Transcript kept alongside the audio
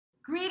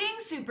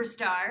Greetings,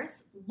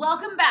 superstars.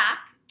 Welcome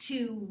back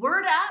to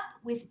Word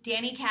Up with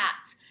Danny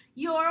Katz,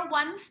 your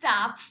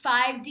one-stop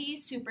 5D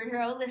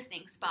superhero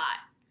listening spot.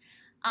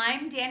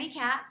 I'm Danny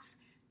Katz,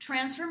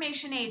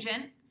 transformation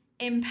agent,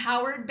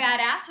 empowered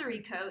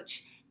badassery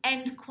coach,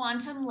 and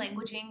quantum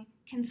languaging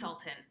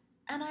consultant.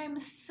 And I'm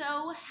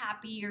so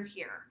happy you're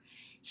here.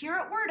 Here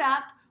at Word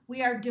Up,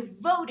 we are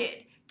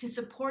devoted to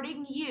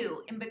supporting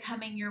you in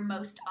becoming your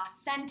most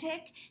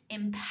authentic,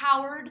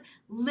 empowered,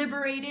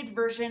 liberated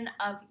version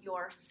of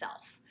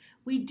yourself.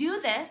 We do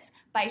this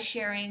by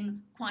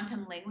sharing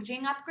quantum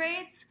languaging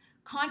upgrades,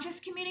 conscious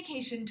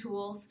communication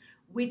tools,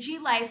 witchy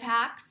life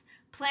hacks,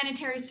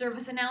 planetary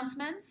service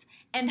announcements,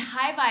 and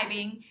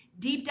high-vibing,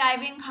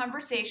 deep-diving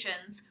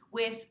conversations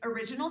with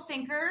original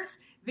thinkers,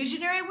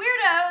 visionary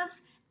weirdos,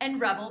 and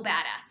rebel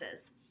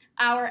badasses.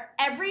 Our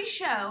every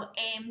show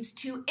aims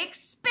to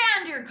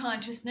expand your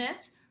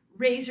consciousness,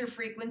 raise your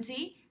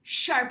frequency,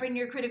 sharpen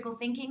your critical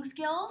thinking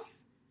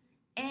skills,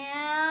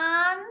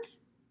 and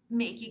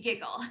make you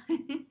giggle.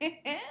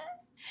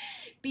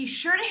 Be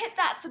sure to hit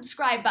that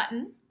subscribe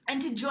button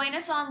and to join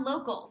us on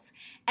Locals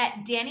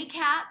at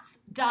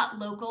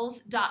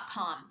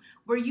dannykatz.locals.com,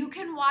 where you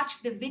can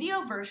watch the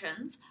video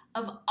versions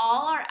of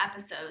all our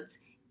episodes,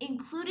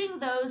 including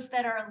those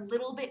that are a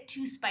little bit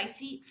too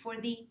spicy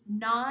for the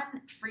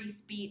non-free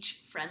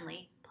speech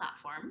friendly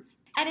platforms.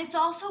 And it's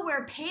also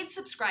where paid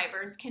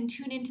subscribers can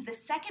tune into the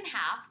second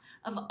half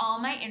of all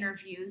my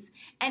interviews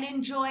and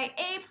enjoy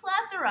a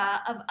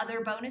plethora of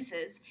other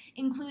bonuses,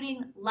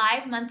 including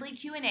live monthly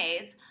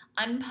Q&As,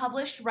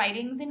 unpublished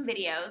writings and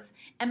videos,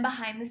 and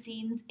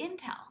behind-the-scenes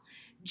intel.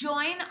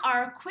 Join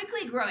our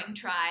quickly growing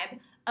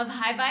tribe of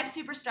high-vibe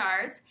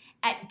superstars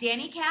at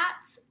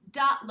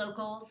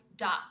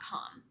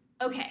dannykatz.locals.com.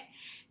 Okay,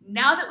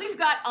 now that we've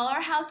got all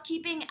our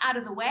housekeeping out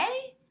of the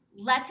way,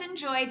 let's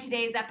enjoy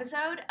today's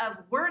episode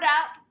of Word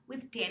Up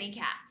with Danny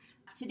Katz.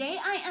 Today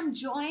I am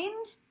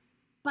joined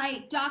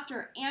by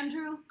Dr.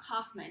 Andrew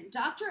Kaufman.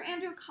 Dr.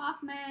 Andrew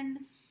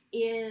Kaufman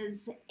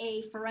is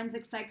a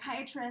forensic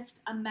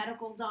psychiatrist, a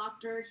medical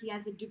doctor. He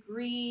has a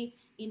degree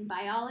in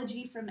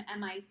biology from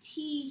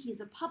MIT. He's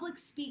a public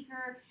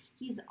speaker.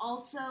 He's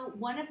also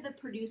one of the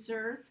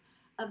producers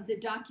of the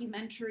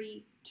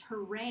documentary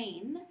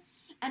Terrain.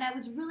 And I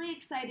was really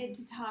excited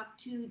to talk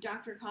to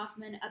Dr.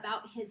 Kaufman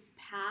about his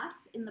path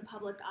in the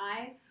public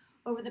eye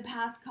over the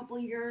past couple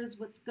years,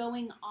 what's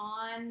going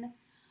on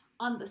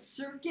the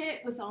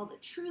circuit with all the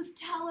truth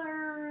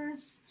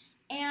tellers,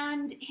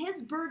 and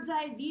his bird's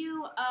eye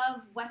view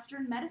of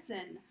Western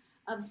medicine,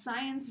 of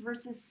science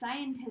versus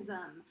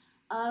scientism,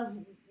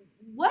 of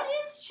what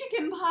is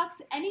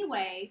chickenpox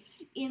anyway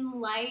in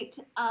light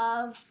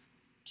of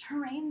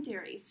terrain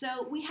theory.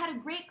 So we had a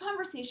great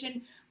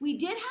conversation. We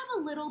did have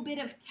a little bit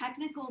of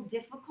technical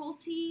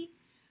difficulty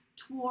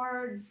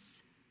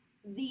towards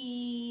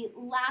the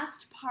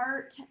last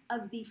part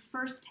of the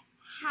first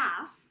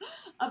half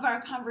of our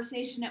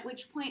conversation, at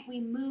which point we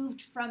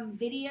moved from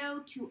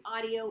video to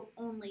audio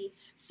only.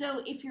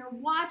 So if you're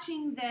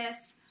watching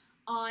this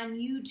on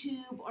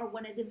YouTube or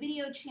one of the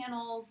video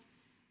channels,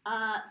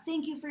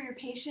 thank you for your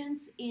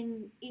patience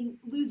in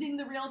losing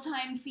the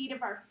real-time feed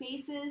of our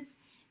faces.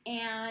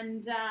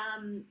 And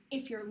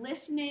if you're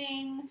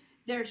listening,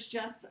 there's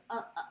just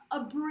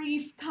a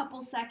brief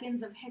couple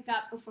seconds of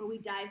hiccup before we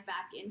dive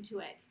back into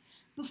it.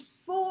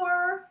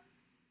 Before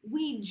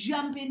we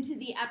jump into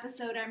the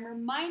episode, I'm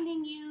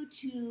reminding you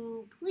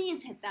to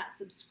please hit that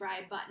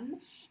subscribe button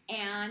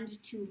and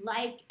to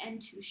like and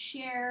to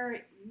share.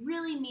 It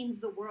really means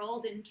the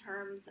world in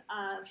terms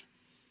of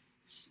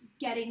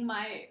getting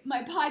my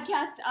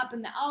podcast up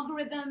in the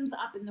algorithms,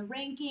 up in the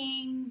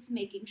rankings,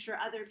 making sure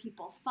other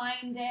people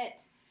find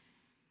it.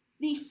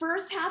 The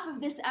first half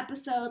of this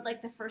episode,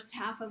 like the first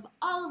half of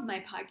all of my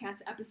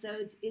podcast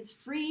episodes, is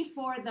free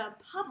for the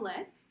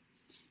public.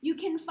 You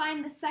can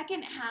find the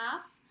second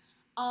half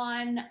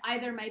on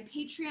either my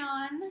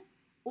Patreon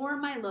or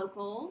my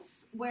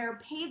Locals, where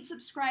paid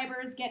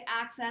subscribers get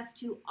access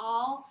to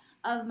all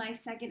of my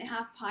second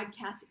half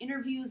podcast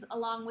interviews,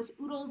 along with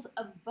oodles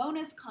of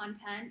bonus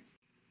content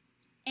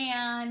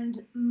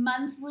and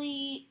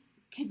monthly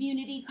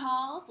community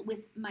calls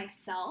with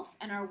myself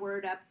and our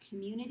Word Up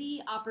community,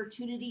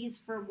 opportunities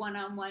for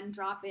one-on-one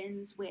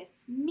drop-ins with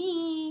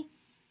me,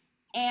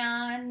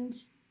 and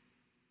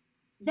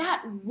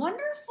that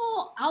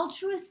wonderful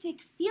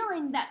altruistic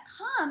feeling that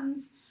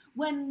comes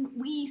when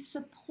we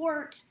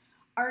support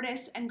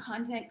artists and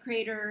content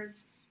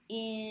creators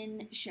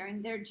in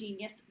sharing their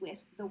genius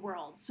with the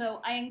world.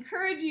 So I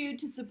encourage you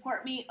to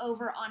support me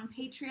over on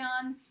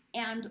Patreon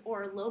and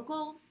or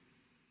Locals.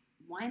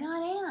 Why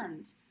not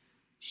and?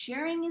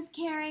 Sharing is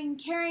caring,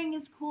 caring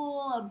is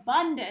cool,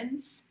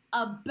 abundance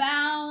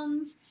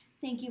abounds.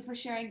 Thank you for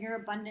sharing your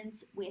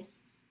abundance with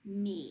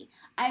me.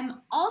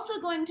 I'm also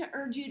going to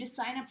urge you to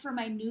sign up for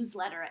my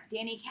newsletter at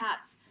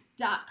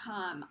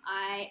dannykatz.com.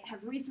 I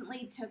have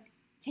recently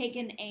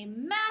taken a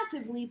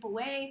massive leap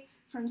away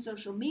from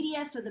social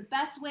media, so the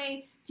best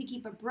way to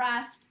keep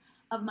abreast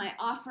of my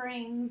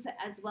offerings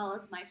as well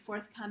as my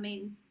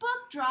forthcoming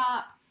book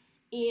drop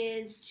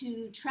is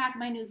to track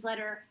my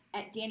newsletter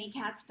at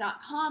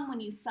dannycats.com. When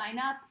you sign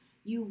up,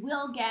 you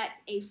will get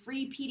a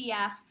free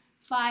PDF,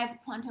 5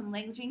 quantum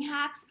languaging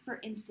hacks for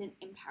instant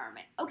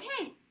empowerment.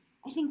 Okay,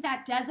 I think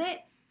that does it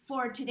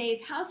for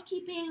today's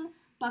housekeeping.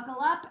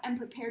 Buckle up and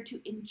prepare to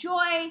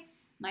enjoy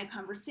my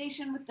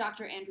conversation with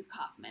Dr. Andrew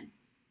Kaufman.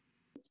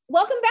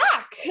 Welcome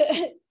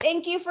back.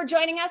 Thank you for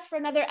joining us for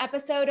another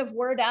episode of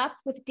Word Up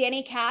with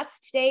Danny Katz.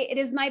 Today, it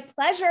is my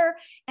pleasure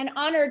and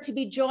honor to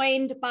be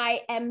joined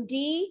by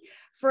MD,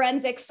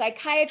 forensic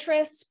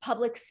psychiatrist,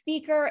 public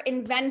speaker,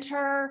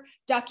 inventor,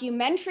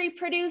 documentary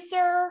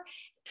producer,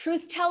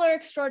 truth teller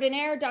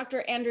extraordinaire,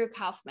 Dr. Andrew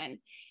Kaufman.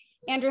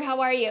 Andrew, how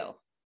are you?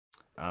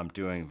 I'm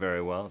doing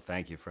very well.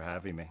 Thank you for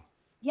having me.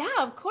 Yeah,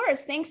 of course.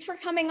 Thanks for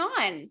coming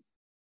on.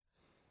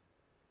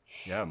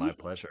 Yeah, my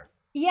pleasure.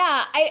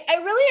 Yeah, I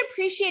really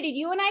appreciated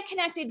you and I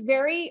connected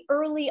very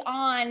early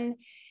on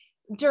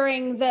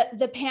during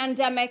the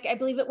pandemic. I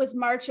believe it was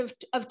March of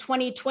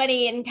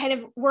 2020, and kind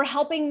of were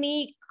helping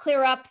me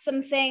clear up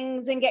some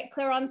things and get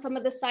clear on some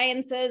of the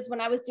sciences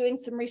when I was doing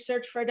some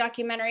research for a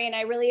documentary. And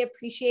I really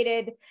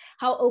appreciated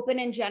how open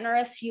and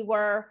generous you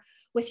were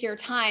with your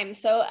time.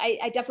 So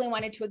I definitely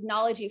wanted to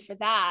acknowledge you for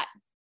that.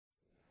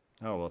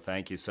 Oh, well,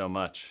 thank you so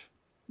much.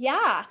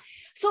 Yeah.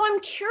 So I'm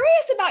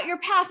curious about your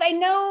path. I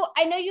know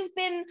you've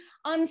been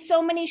on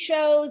so many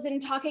shows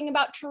and talking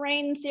about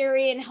terrain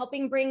theory and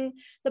helping bring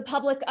the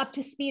public up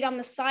to speed on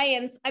the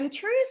science. I'm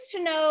curious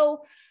to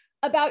know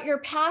about your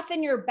path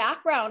and your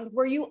background.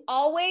 Were you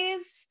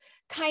always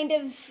kind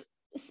of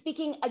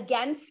speaking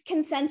against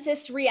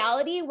consensus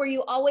reality? Were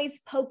you always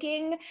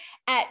poking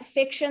at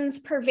fictions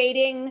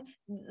pervading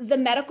the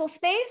medical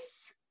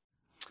space?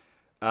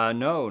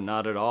 No,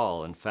 not at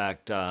all. In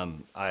fact,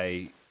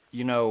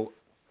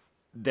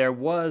 there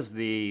was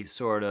the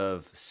sort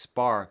of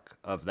spark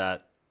of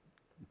that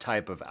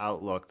type of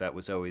outlook that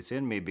was always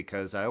in me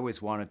because I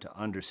always wanted to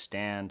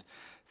understand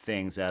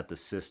things at the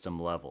system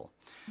level,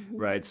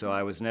 right? So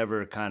I was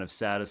never kind of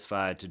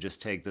satisfied to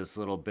just take this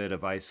little bit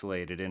of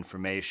isolated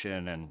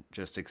information and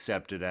just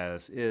accept it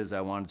as is.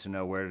 I wanted to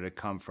know, where did it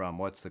come from?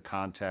 What's the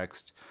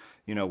context?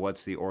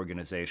 What's the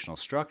organizational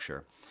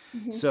structure?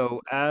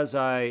 So as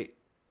I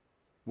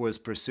was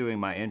pursuing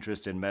my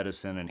interest in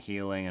medicine and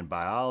healing and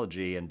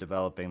biology and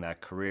developing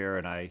that career,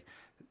 and I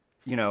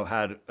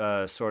had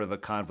a sort of a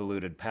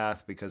convoluted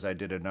path because I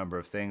did a number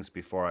of things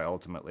before I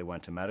ultimately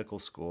went to medical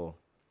school.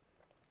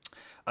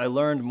 I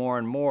learned more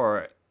and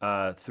more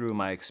through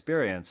my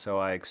experience. So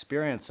I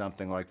experienced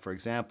something like, for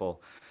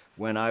example,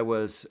 when I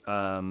was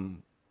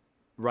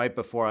right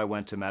before I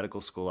went to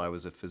medical school, I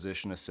was a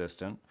physician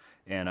assistant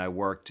and I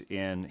worked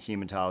in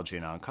hematology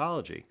and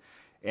oncology.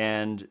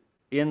 And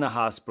in the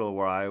hospital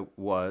where I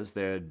was,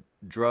 the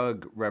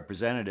drug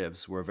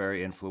representatives were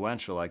very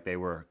influential. Like, they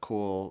were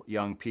cool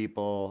young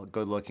people,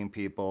 good-looking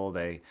people.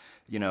 They,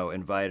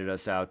 invited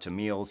us out to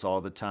meals all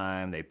the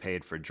time. They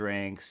paid for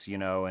drinks,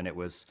 and it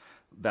was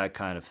that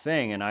kind of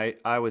thing. And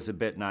I was a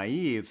bit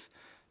naive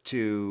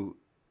to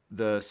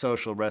the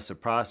social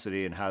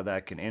reciprocity and how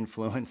that can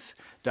influence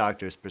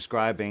doctors'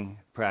 prescribing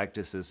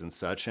practices and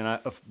such.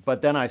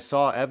 But then I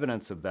saw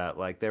evidence of that.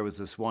 Like, there was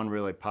this one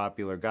really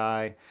popular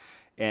guy,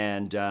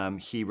 and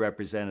he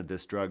represented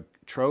this drug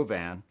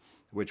Trovan,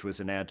 which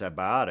was an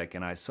antibiotic,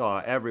 and I saw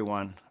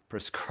everyone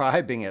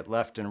prescribing it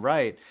left and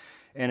right.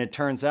 And it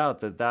turns out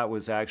that that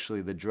was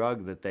actually the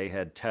drug that they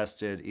had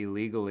tested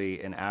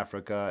illegally in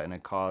Africa, and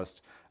it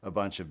caused a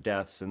bunch of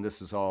deaths. And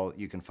this is all,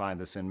 you can find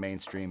this in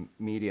mainstream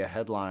media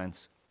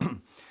headlines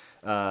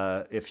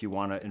if you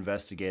want to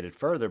investigate it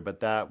further.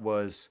 But that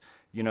was,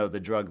 the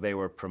drug they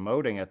were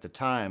promoting at the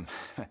time.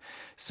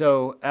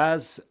 So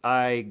as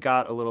I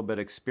got a little bit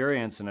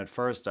experience, and at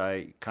first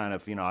I kind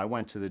of, I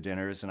went to the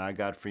dinners and I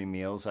got free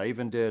meals. I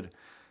even did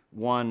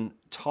one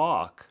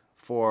talk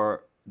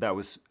I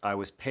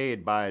was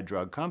paid by a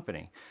drug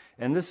company.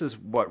 And this is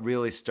what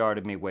really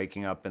started me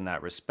waking up in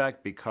that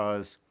respect,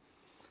 because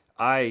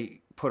I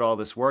put all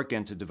this work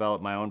in to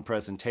develop my own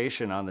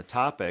presentation on the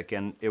topic,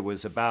 and it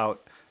was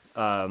about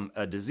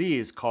a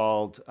disease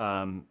called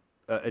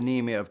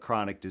anemia of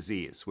chronic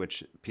disease,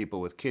 which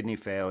people with kidney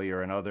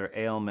failure and other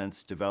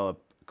ailments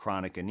develop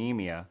chronic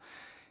anemia.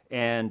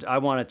 And I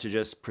wanted to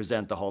just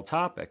present the whole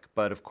topic.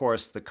 But of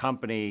course, the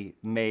company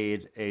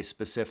made a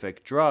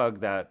specific drug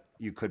that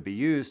you could be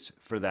used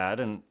for that.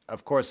 And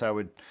of course, I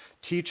would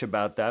teach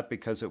about that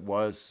because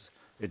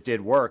it did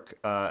work,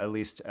 at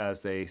least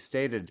as they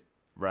stated,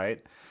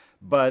 right?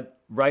 But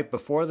right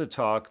before the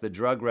talk, the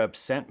drug rep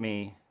sent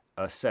me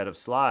a set of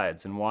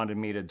slides and wanted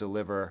me to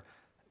deliver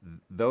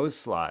those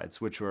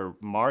slides, which were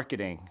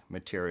marketing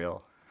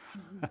material.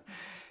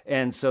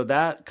 And so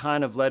that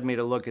kind of led me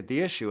to look at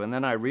the issue. And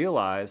then I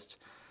realized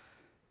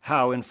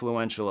how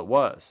influential it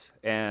was,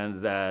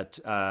 and that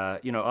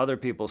other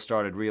people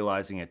started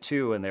realizing it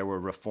too, and there were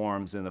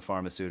reforms in the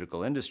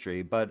pharmaceutical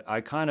industry. But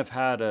I kind of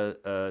had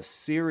a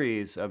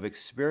series of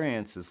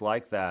experiences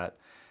like that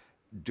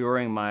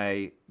during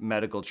my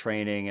medical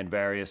training and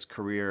various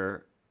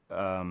career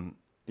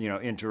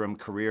interim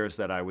careers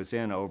that I was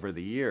in over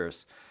the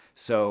years.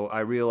 So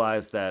I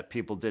realized that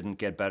people didn't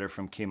get better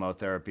from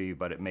chemotherapy,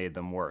 but it made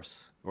them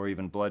worse, or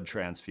even blood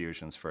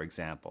transfusions, for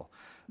example.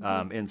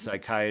 In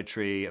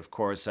psychiatry, of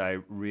course, I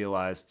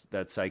realized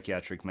that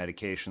psychiatric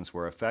medications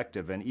were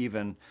effective. And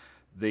even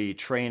the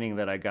training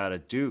that I got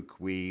at Duke,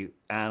 we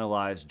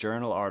analyzed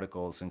journal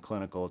articles and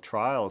clinical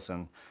trials,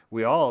 and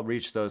we all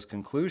reached those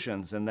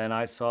conclusions. And then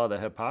I saw the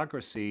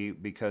hypocrisy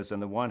because, on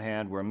the one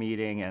hand, we're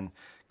meeting and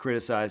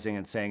criticizing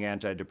and saying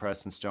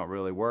antidepressants don't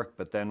really work,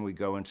 but then we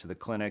go into the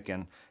clinic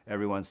and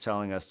everyone's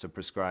telling us to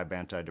prescribe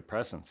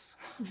antidepressants.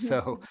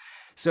 So,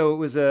 so it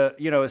was a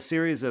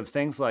series of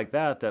things like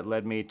that that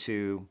led me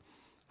to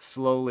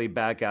slowly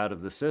back out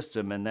of the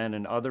system. And then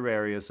in other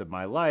areas of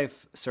my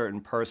life,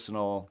 certain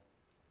personal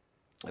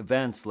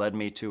events led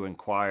me to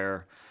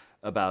inquire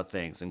about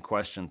things and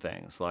question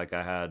things. Like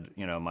I had,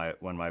 my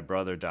when my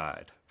brother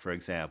died, for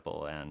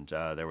example, and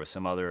there were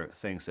some other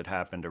things that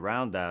happened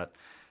around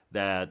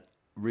that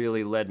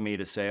really led me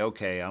to say,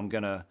 okay, I'm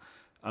gonna,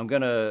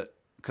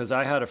 because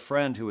I had a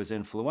friend who was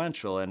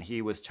influential, and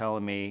he was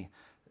telling me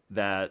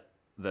that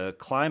the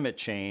climate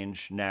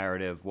change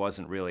narrative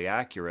wasn't really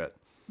accurate,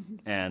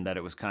 and that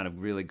it was kind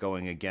of really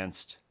going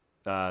against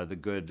the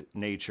good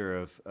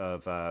nature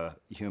of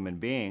human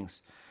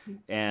beings.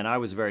 And I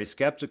was very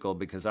skeptical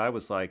because I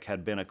was like,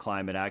 had been a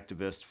climate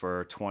activist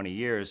for 20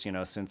 years,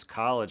 since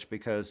college,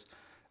 because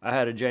I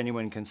had a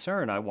genuine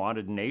concern. I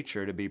wanted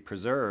nature to be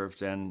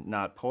preserved and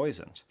not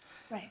poisoned.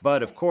 Right.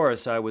 But of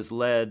course, I was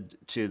led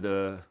to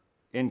the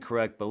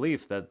incorrect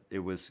belief that it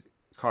was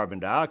carbon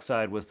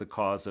dioxide was the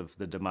cause of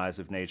the demise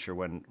of nature,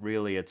 when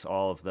really it's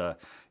all of the,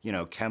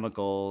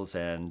 chemicals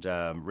and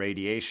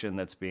radiation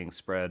that's being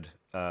spread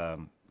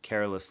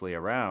carelessly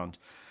around.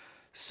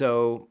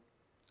 So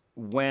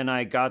when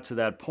I got to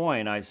that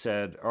point, I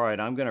said, all right,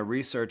 I'm going to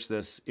research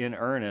this in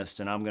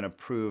earnest, and I'm going to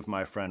prove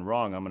my friend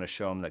wrong. I'm going to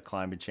show him that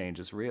climate change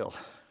is real.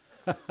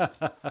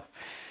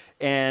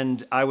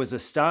 And I was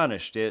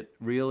astonished. It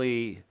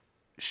really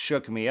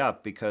shook me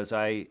up because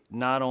I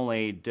not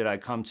only did I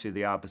come to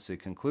the opposite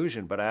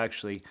conclusion, but I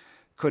actually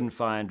couldn't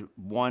find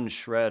one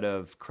shred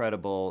of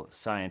credible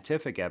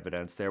scientific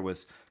evidence. There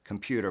was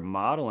computer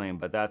modeling,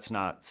 but that's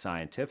not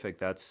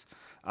scientific.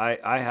 I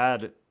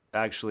had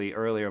actually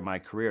earlier in my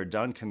career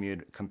done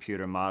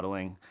computer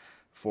modeling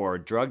for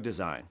drug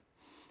design,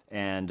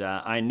 and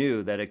I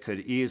knew that it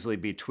could easily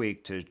be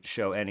tweaked to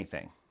show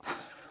anything.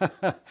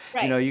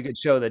 Right. You could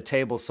show that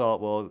table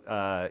salt will,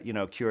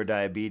 cure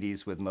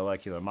diabetes with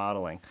molecular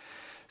modeling.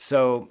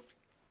 So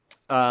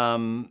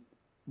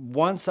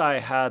once I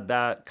had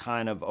that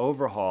kind of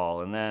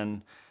overhaul, and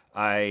then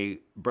I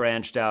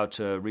branched out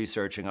to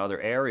researching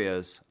other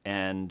areas,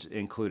 and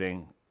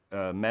including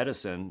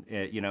medicine,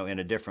 in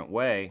a different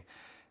way.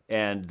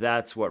 And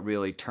that's what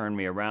really turned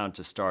me around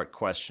to start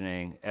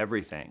questioning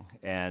everything.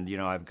 And,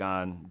 I've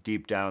gone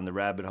deep down the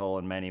rabbit hole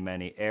in many,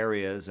 many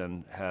areas,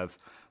 and have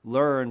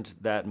learned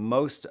that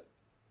most,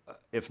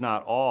 if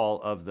not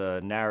all, of the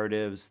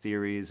narratives,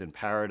 theories, and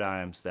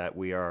paradigms that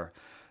we are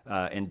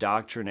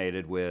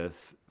indoctrinated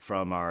with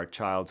from our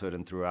childhood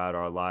and throughout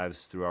our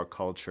lives, through our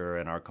culture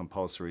and our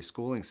compulsory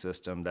schooling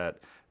system,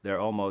 that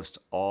they're almost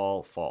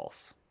all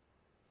false.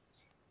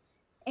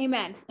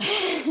 Amen.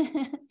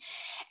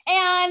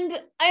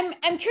 And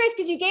I'm curious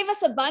because you gave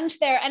us a bunch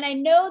there, and I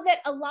know that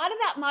a lot of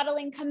that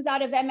modeling comes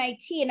out of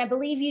MIT, and I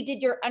believe you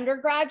did your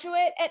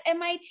undergraduate at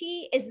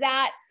MIT. Is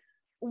that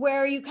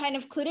where you kind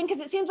of clued in? Because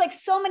it seems like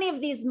so many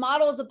of these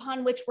models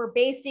upon which we're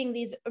basing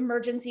these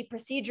emergency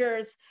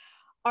procedures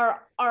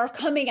are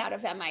coming out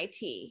of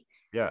MIT.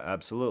 Yeah,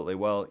 absolutely.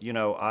 Well,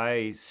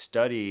 I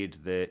studied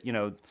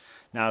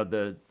now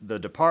the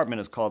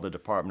department is called the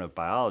Department of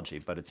Biology,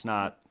 but it's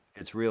not,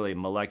 it's really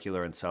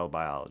molecular and cell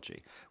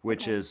biology,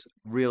 which Okay. is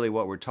really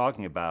what we're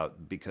talking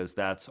about, because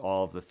that's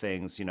all of the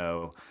things,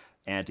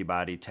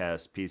 antibody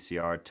tests,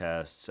 PCR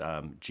tests,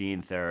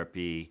 gene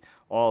therapy,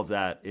 all of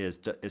that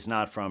is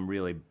not from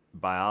really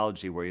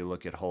biology where you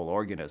look at whole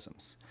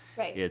organisms.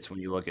 Right. It's when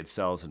you look at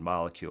cells and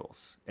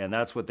molecules. And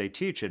that's what they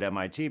teach at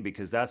MIT,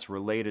 because that's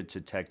related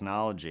to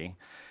technology.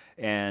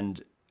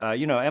 And,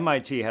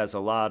 MIT has a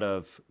lot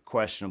of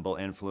questionable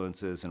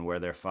influences and where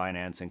their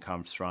financing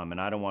comes from.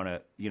 And I don't want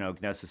to,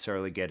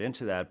 necessarily get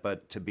into that.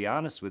 But to be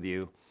honest with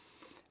you,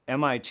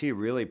 MIT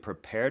really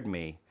prepared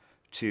me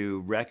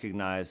to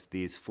recognize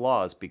these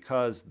flaws,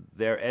 because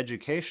their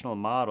educational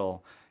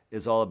model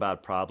is all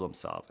about problem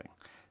solving.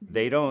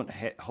 They don't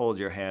hold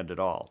your hand at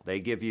all. They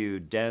give you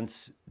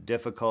dense,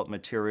 difficult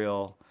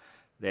material.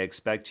 They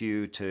expect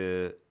you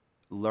to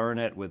learn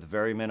it with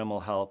very minimal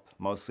help,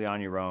 mostly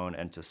on your own,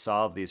 and to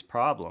solve these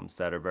problems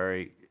that are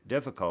very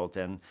difficult.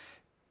 And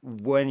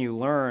when you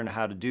learn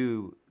how to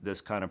do this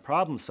kind of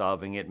problem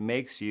solving, it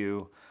makes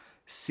you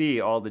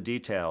see all the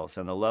details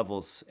and the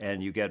levels,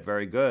 and you get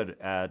very good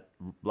at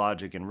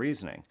logic and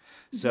reasoning.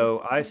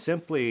 So I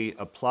simply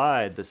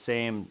applied the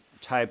same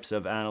types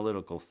of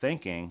analytical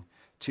thinking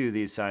to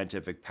these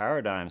scientific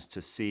paradigms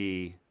to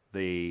see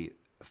the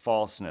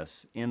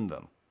falseness in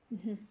them.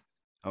 Mm-hmm.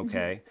 Mm-hmm.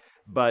 Okay.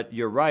 But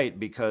you're right,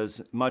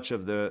 because much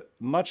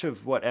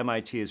of what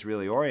MIT is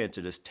really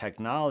oriented is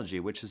technology,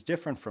 which is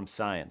different from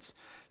science.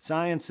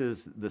 Science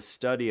is the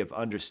study of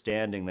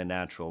understanding the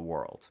natural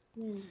world.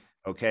 Mm.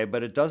 Okay,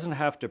 but it doesn't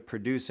have to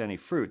produce any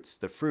fruits.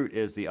 The fruit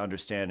is the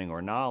understanding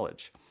or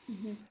knowledge.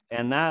 Hmm.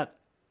 And that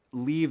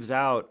leaves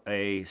out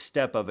a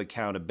step of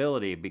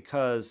accountability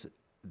because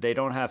they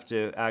don't have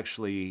to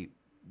actually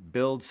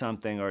build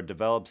something or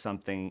develop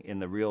something in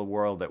the real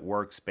world that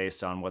works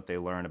based on what they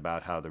learn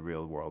about how the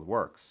real world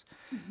works,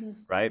 Hmm.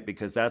 right?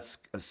 Because that's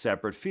a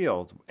separate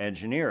field,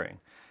 engineering.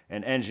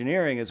 And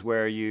engineering is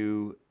where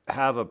you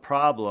have a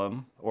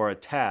problem or a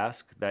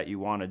task that you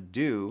want to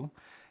do,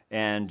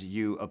 and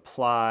you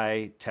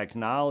apply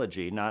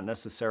technology, not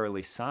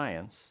necessarily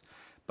science,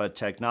 but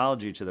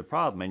technology to the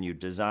problem, and you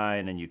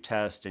design and you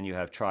test and you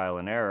have trial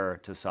and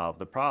error to solve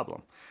the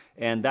problem.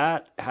 And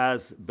that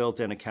has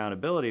built-in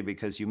accountability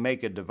because you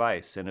make a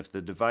device, and if the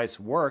device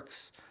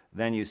works,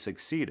 then you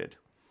succeeded.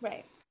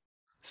 Right.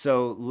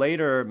 So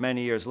later,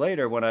 many years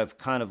later, when I've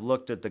kind of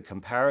looked at the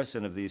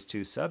comparison of these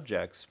two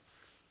subjects,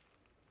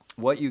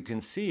 what you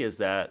can see is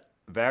that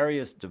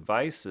various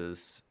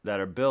devices that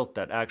are built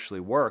that actually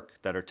work,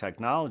 that are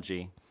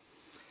technology,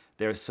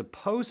 they're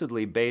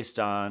supposedly based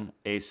on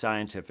a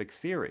scientific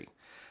theory.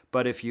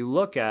 But if you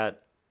look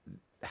at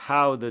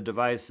how the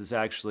device is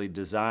actually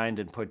designed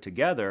and put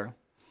together,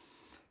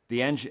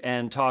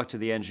 and talk to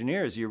the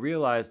engineers, you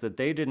realize that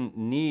they didn't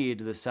need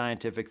the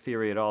scientific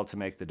theory at all to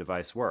make the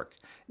device work.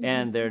 Hmm.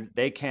 And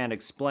they can't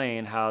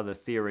explain how the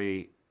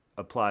theory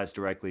applies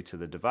directly to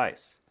the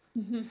device.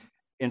 Hmm.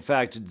 In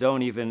fact,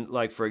 don't even,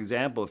 like, for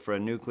example, for a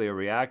nuclear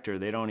reactor,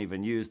 they don't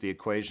even use the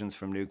equations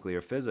from nuclear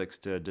physics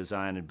to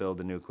design and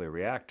build a nuclear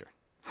reactor.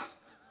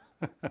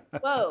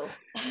 Whoa.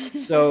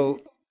 So,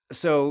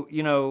 so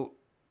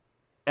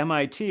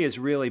MIT is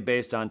really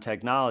based on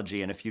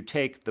technology. And if you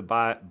take the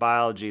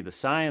biology, the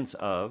science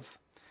of,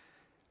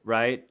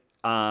 right,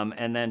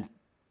 and then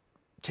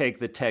take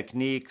the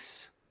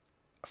techniques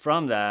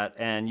from that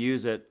and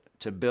use it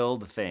to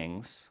build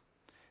things,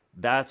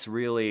 that's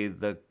really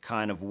the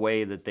kind of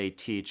way that they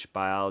teach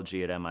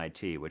biology at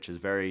MIT, which is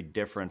very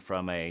different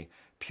from a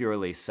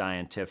purely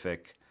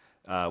scientific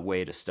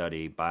way to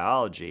study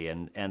biology.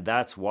 And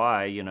that's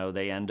why,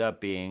 they end up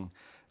being,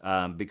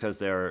 because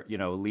they're,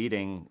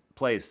 leading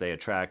place, they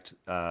attract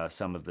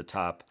some of the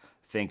top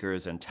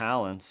thinkers and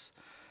talents.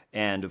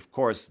 And of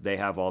course, they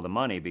have all the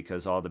money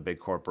because all the big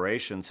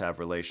corporations have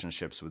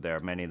relationships with there.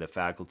 Many of the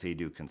faculty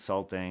do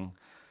consulting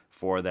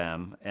for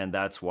them, and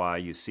that's why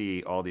you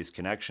see all these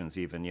connections.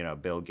 Even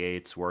Bill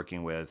Gates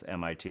working with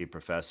MIT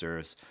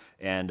professors,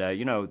 and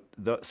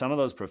some of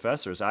those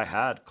professors I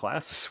had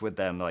classes with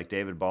them, like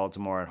David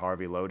Baltimore and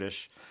Harvey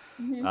Lodish,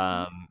 Hmm.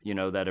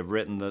 that have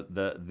written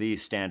the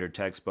standard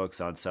textbooks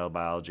on cell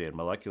biology and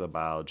molecular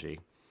biology.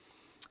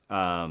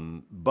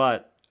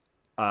 But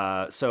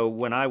So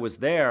when I was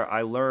there,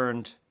 I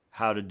learned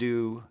how to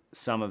do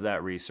some of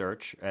that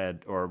research,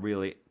 or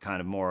really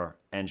kind of more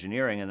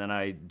engineering. And then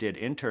I did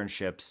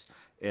internships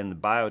in the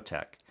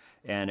biotech.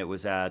 And it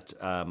was at,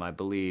 I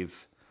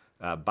believe,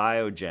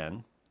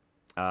 Biogen,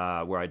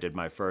 where I did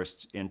my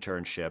first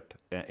internship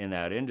in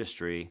that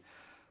industry,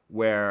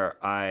 where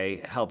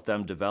I helped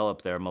them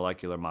develop their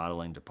molecular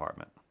modeling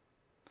department.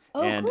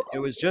 Oh, And it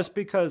cool. was just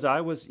because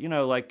I was,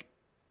 like,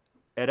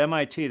 at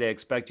MIT, they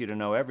expect you to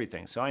know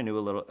everything. So I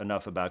knew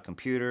enough about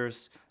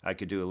computers. I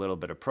could do a little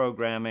bit of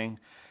programming.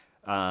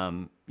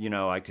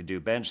 I could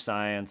do bench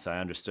science. I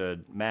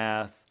understood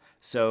math.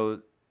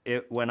 So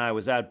when I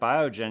was at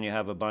Biogen, you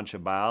have a bunch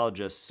of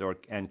biologists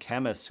and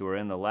chemists who are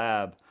in the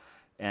lab,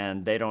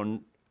 and they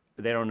don't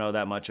know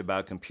that much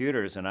about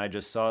computers. And I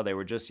just saw they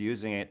were just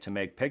using it to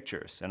make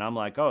pictures. And I'm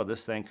like, oh,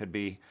 this thing could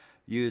be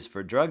used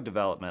for drug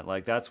development.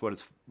 Like, that's what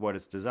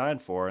it's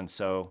designed for. And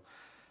so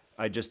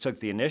I just took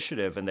the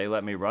initiative and they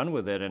let me run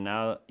with it. And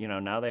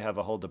now they have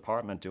a whole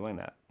department doing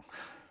that.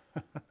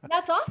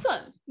 That's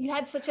awesome. You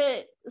had such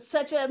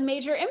a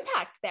major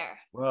impact there.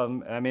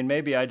 Well, I mean,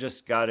 maybe I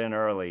just got in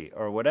early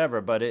or whatever,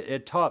 but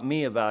it taught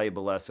me a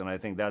valuable lesson. I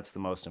think that's the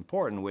most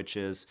important, which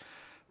is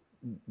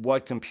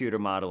what computer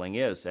modeling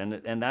is. And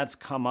that's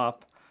come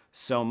up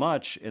so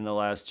much in the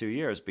last 2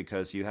 years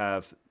because you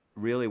have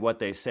really what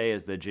they say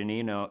is the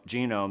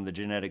genome, the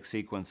genetic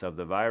sequence of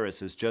the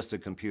virus is just a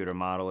computer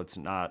model. It's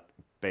not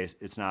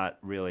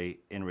really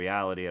in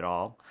reality at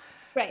all.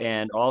 Right.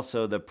 And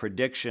also the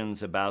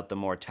predictions about the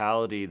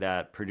mortality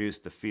that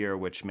produced the fear,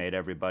 which made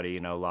everybody,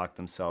 lock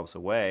themselves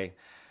away.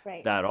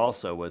 Right. That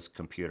also was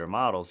computer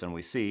models. And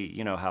we see,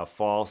 how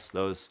false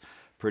those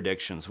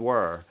predictions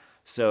were.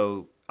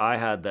 So I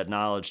had that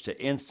knowledge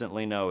to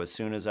instantly know as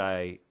soon as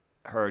I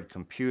heard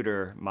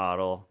computer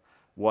model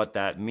what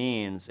that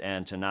means,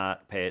 and to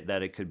not pay it,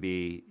 that it could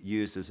be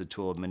used as a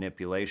tool of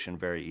manipulation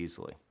very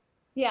easily.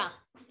 Yeah.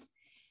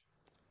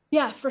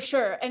 Yeah, for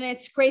sure. And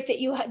it's great that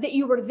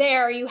you were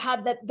there, you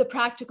had the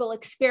practical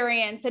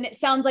experience. And it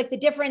sounds like the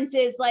difference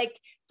is like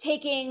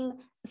taking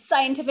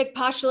scientific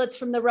postulates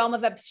from the realm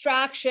of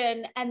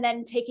abstraction and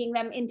then taking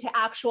them into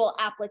actual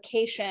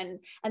application,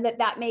 and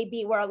that may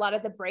be where a lot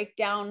of the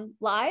breakdown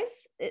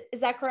lies. Is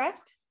that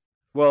correct?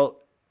 Well,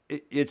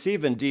 it's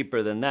even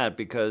deeper than that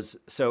because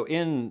so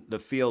in the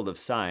field of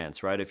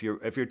science, right? If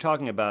you're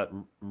talking about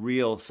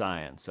real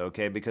science,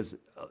 okay? Because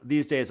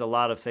these days a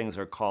lot of things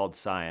are called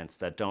science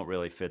that don't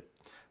really fit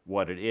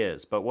what it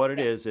is. But what it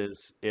Yeah.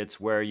 is it's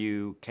where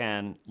you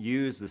can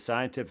use the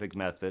scientific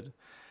method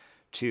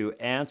to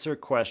answer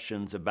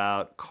questions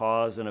about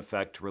cause and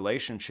effect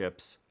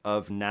relationships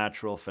of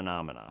natural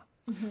phenomena.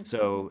 Mm-hmm.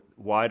 So,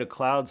 why do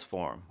clouds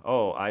form?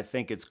 Oh, I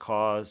think it's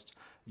caused,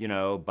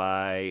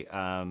 by,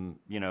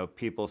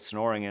 people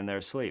snoring in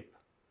their sleep.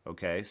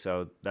 Okay,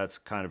 so that's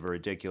kind of a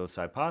ridiculous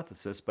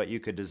hypothesis, but you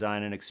could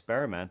design an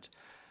experiment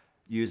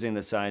using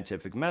the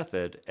scientific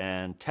method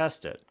and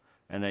test it.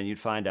 And then you'd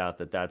find out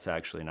that that's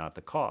actually not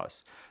the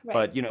cause.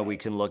 Right. But, we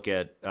can look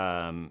at,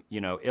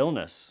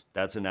 illness.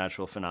 That's a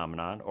natural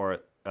phenomenon, or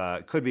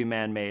it could be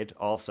man-made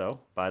also,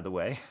 by the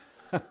way.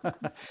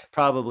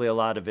 Probably a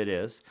lot of it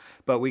is,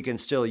 but we can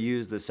still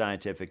use the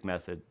scientific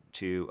method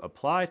to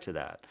apply to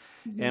that.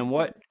 Mm-hmm. And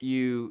what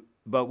you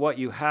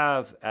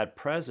have at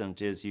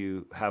present is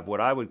you have what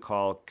I would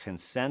call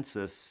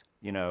consensus,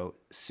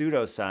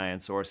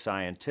 pseudoscience or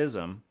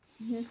scientism,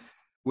 Mm-hmm.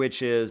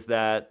 which is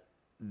that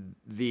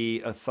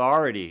the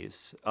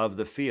authorities of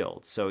the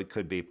field, so it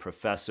could be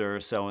professor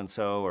so and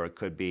so, or it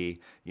could be,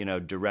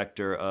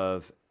 director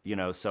of,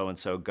 so and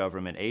so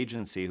government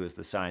agency who's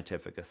the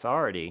scientific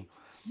authority,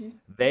 Mm-hmm.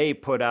 they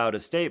put out a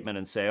statement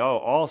and say, oh,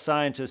 all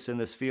scientists in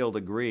this field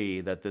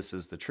agree that this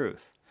is the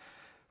truth,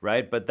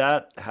 right? But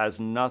that has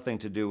nothing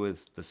to do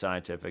with the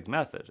scientific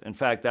method. In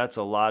fact, that's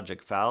a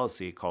logic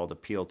fallacy called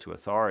appeal to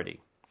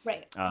authority.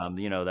 Right.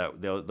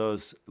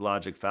 Those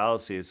logic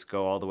fallacies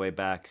go all the way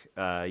back,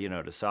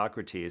 to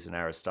Socrates and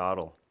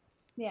Aristotle.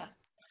 Yeah.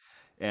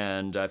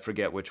 And I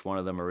forget which one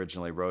of them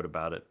originally wrote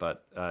about it,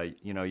 but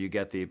you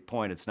get the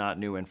point. It's not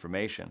new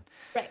information.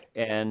 Right.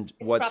 And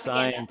It's what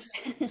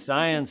propaganda.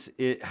 science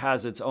it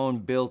has its own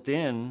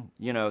built-in,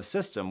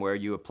 system where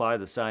you apply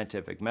the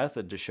scientific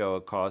method to show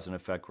a cause and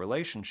effect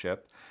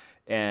relationship.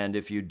 And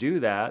if you do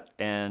that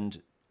and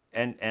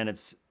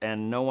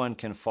no one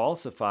can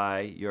falsify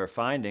your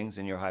findings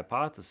and your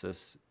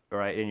hypothesis,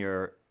 right,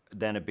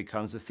 then it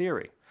becomes a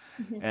theory.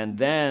 Mm-hmm. And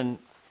then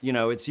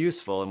it's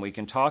useful and we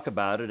can talk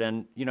about it,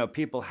 and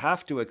people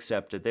have to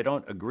accept it. They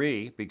don't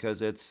agree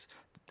because it's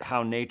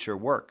how nature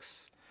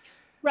works,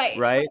 Right.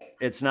 right?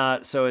 It's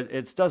not, so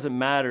it doesn't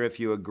matter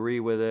if you agree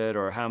with it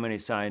or how many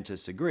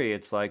scientists agree.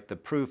 It's like the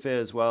proof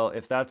is, well,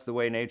 if that's the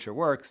way nature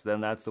works, then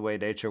that's the way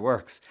nature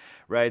works,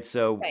 right?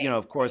 So Right.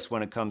 of course,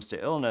 when it comes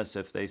to illness,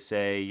 if they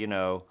say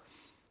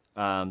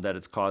that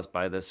it's caused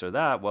by this or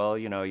that, well,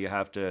 you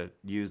have to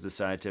use the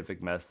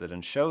scientific method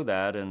and show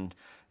that. And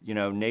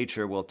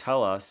nature will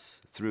tell us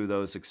through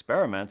those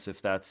experiments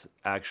if that's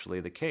actually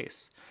the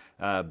case,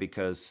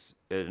 because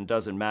it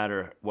doesn't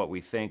matter what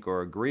we think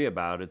or agree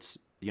about. It's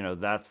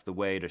that's the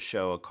way to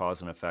show a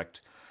cause and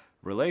effect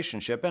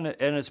relationship, and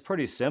it's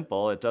pretty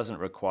simple. It doesn't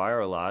require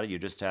a lot. You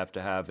just have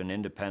to have an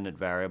independent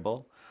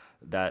variable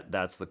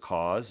that's the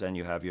cause, and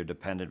you have your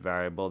dependent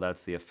variable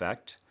that's the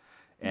effect,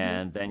 Mm-hmm.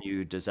 and then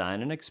you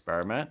design an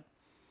experiment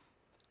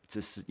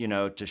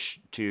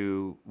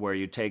to where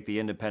you take the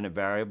independent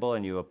variable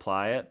and you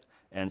apply it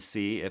and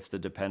see if the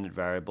dependent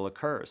variable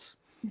occurs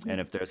Mm-hmm.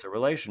 and if there's a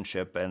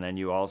relationship. And then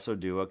you also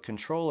do a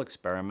control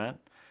experiment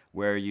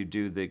where you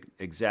do the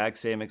exact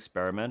same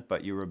experiment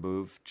but you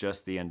remove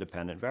just the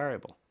independent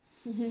variable.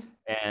 Mm-hmm.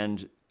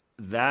 And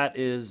that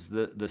is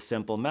the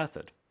simple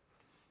method,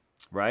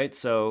 right?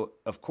 So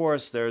of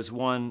course there's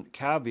one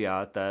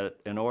caveat, that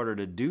in order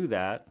to do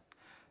that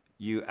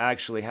you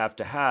actually have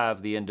to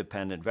have the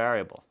independent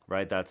variable,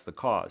 right? That's the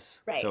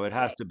cause. Right. So it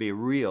has to be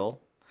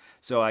real.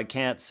 So I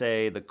can't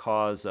say the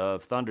cause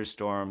of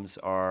thunderstorms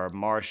are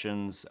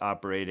Martians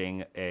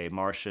operating a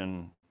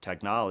Martian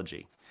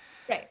technology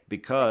Right.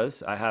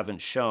 because I haven't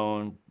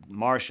shown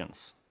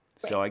Martians.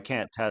 Right. So I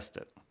can't test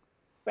it,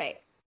 Right.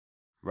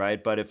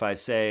 right? But if I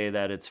say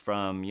that it's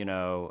from,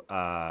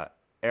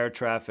 air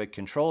traffic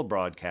control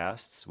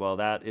broadcasts, well,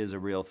 that is a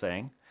real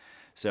thing.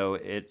 So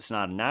it's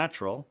not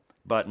natural,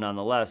 but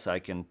nonetheless, I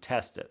can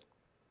test it.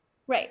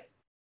 Right.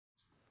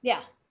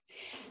 Yeah.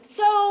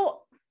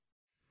 So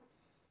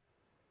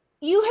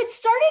you had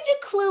started to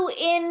clue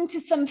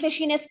into some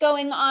fishiness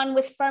going on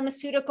with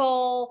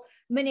pharmaceutical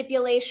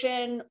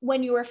manipulation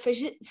when you were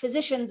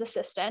physician's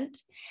assistant.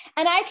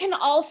 And I can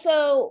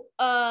also,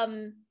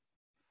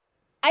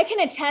 I can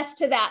attest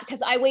to that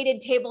because I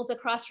waited tables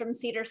across from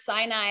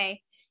Cedars-Sinai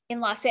in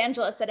Los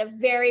Angeles at a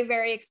very,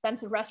 very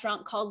expensive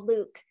restaurant called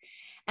Luke.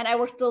 And I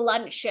worked the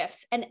lunch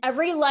shifts, and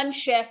every lunch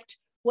shift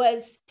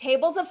was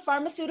tables of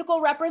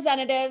pharmaceutical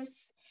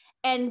representatives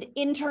and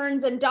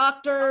interns and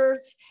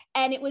doctors.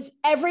 And it was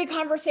every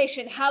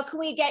conversation. How can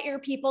we get your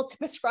people to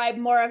prescribe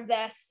more of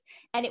this?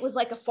 And it was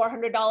like a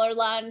 $400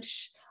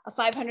 lunch. a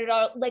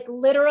 $500, like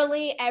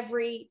literally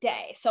every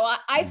day. So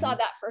I saw Mhm.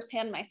 that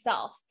firsthand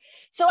myself.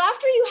 So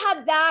after you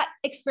had that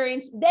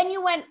experience, then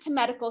you went to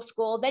medical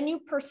school, then you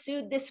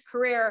pursued this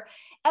career.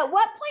 At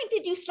what point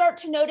did you start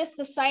to notice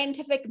the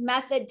scientific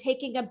method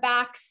taking a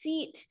back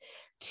seat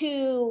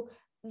to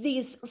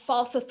these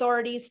false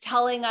authorities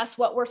telling us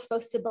what we're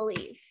supposed to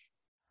believe?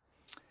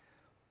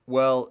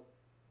 Well,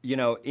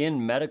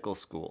 in medical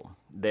school,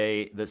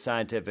 the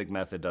scientific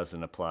method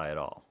doesn't apply at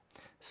all.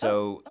 Oh,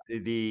 So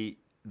the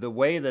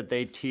way that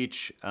they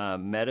teach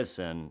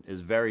medicine is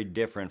very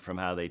different from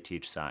how they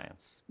teach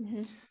science.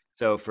 mhm.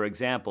 So, for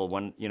example,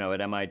 when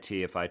at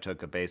MIT, if I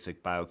took a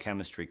basic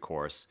biochemistry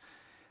course,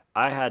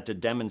 I had to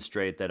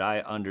demonstrate that I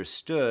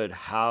understood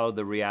how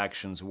the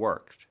reactions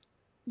worked.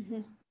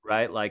 Mhm.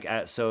 Right? Like,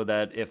 so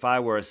that if I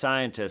were a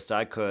scientist,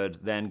 I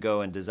could then go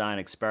and design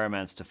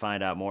experiments to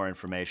find out more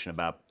information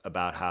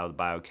about how the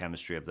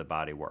biochemistry of the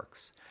body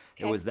works.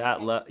 It Okay. was that,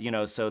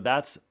 so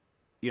that's,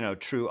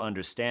 true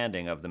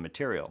understanding of the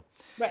material.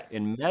 Right.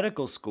 In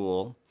medical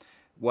school,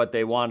 what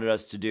they wanted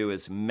us to do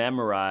is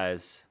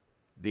memorize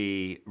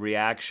the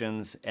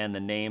reactions and the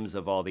names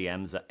of all the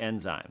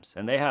enzymes.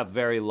 And they have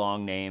very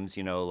long names,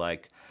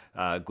 like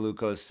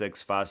glucose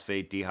 6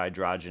 phosphate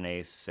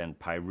dehydrogenase and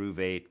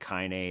pyruvate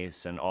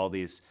kinase and all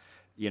these,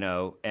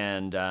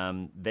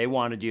 and they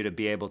wanted you to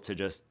be able to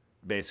just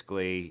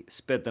basically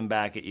spit them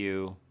back at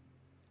you,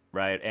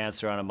 right?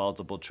 Answer on a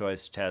multiple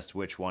choice test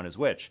which one is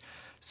which.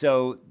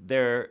 So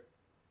they're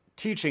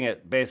teaching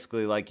it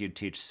basically like you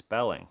teach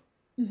spelling,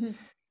 Mhm.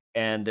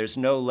 and there's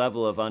no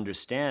level of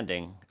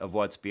understanding of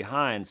what's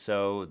behind.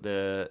 So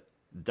the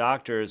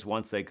doctors,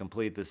 once they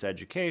complete this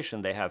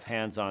education, they have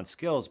hands-on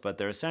skills, but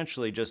they're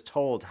essentially just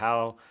told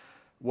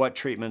what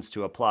treatments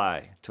to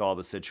apply to all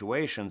the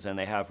situations, and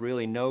they have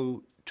really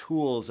no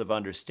tools of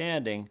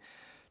understanding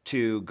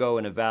to go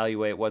and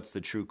evaluate what's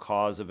the true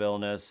cause of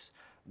illness,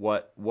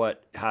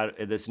 how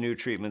this new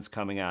treatment's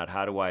coming out.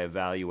 How do I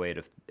evaluate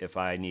if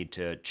I need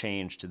to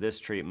change to this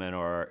treatment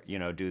or,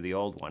 do the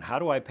old one? How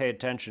do I pay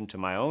attention to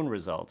my own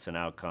results and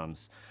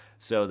outcomes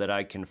so that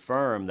I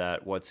confirm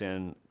that what's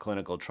in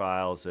clinical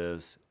trials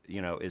is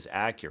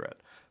accurate?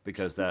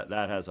 Because that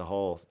has a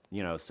whole,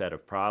 set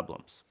of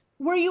problems.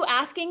 Were you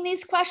asking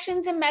these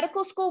questions in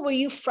medical school? Were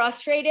you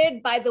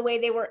frustrated by the way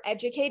they were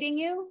educating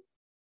you?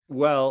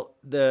 Well,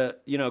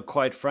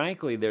 quite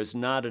frankly, there's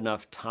not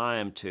enough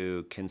time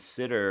to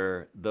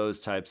consider those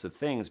types of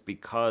things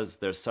because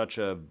there's such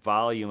a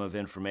volume of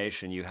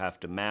information you have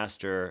to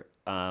master,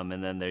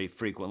 and then they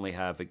frequently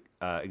have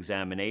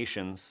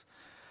examinations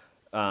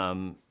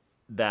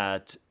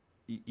that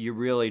you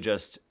really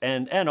just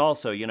and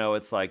also,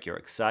 it's like you're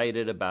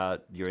excited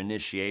about your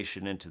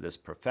initiation into this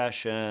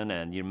profession,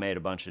 and you made a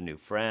bunch of new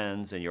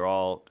friends, and you're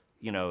all,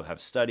 have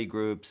study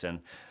groups,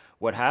 and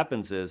what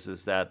happens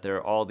is that there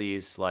are all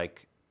these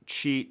like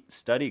cheat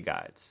study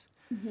guides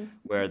Mhm.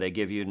 where they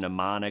give you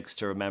mnemonics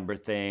to remember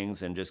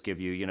things and just give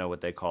you, what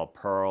they call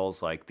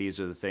pearls, like these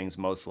are the things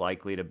most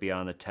likely to be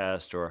on the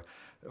test, or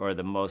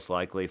the most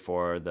likely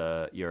for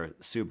your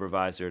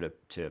supervisor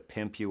to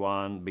pimp you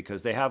on,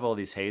 because they have all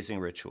these hazing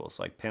rituals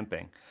like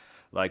pimping.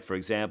 Like, for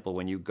example,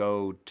 when you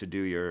go to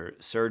do your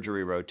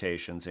surgery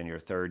rotations in your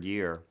third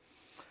year,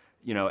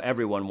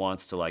 everyone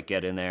wants to like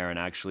get in there and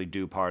actually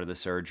do part of the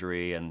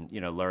surgery and,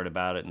 learn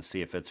about it and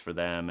see if it's for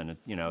them. And,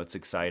 it's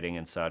exciting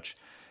and such.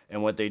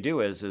 And what they do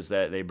is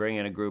that they bring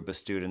in a group of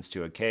students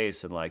to a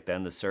case, and like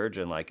then the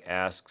surgeon like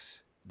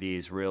asks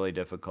these really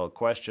difficult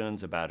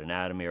questions about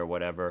anatomy or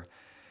whatever.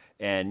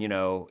 And,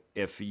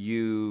 if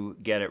you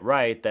get it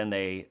right, then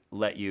they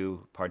let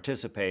you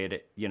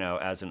participate,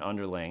 as an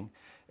underling.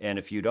 And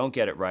if you don't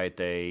get it right,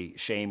 they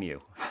shame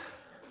you.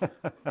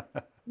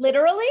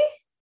 Literally?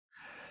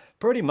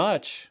 Pretty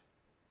much.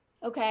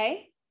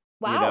 Okay. You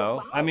Wow.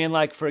 know, I mean,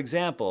 like, for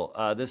example,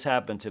 this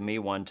happened to me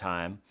one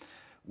time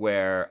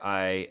where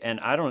and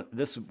I don't,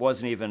 this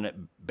wasn't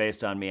even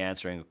based on me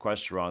answering a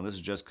question wrong. This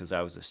is just because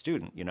I was a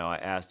student. I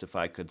asked if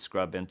I could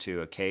scrub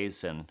into a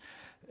case, and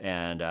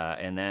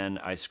then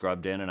I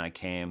scrubbed in and I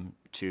came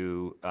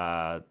to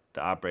the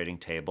operating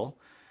table.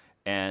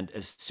 And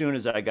as soon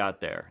as I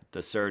got there,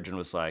 the surgeon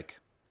was like,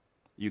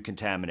 "You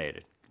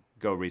contaminated.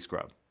 Go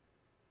rescrub."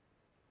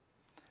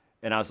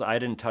 And I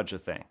didn't touch a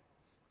thing.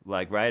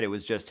 Like, right, it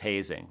was just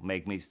hazing,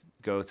 make me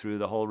go through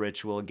the whole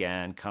ritual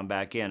again, come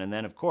back in. And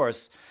then, of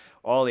course,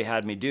 all he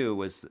had me do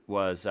was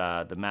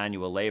the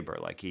manual labor.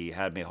 Like, he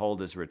had me hold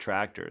his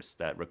retractors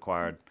that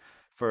required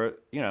for,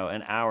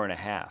 an hour and a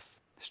half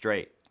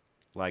straight,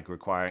 like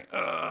requiring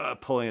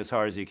pulling as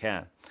hard as you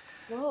can.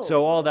 Whoa.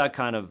 So all that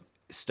kind of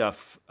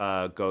stuff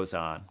goes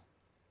on.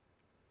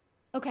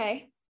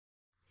 Okay.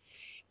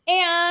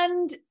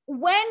 And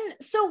when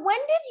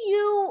did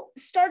you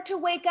start to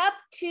wake up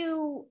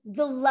to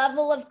the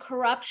level of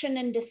corruption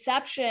and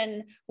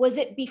deception? Was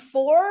it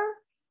before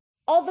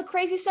all the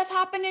crazy stuff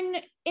happened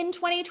in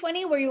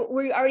 2020? Were you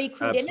already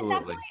clued in at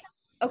that Absolutely. point?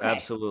 Okay.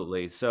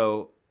 Absolutely.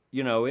 So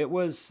it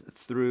was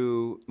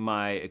through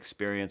my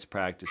experience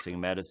practicing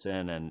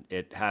medicine, and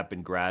it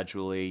happened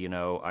gradually.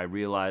 I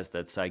realized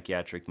that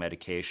psychiatric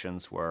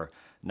medications were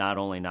not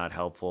only not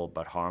helpful,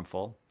 but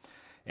harmful.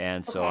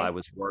 And so I Okay.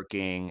 was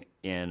working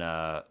in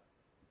a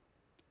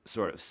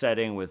sort of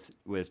setting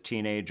with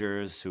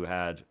teenagers who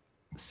had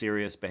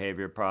serious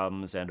behavior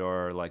problems and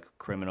or like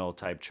criminal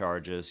type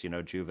charges,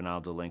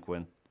 juvenile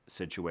delinquent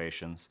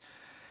situations.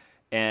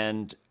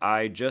 And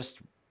I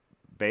just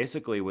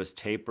basically was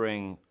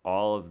tapering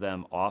all of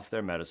them off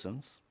their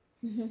medicines,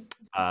 Hmm.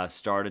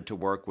 started to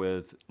work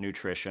with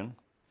nutrition.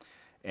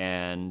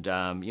 And,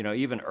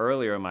 even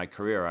earlier in my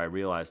career, I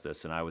realized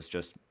this, and I was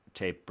just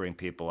tapering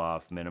people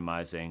off,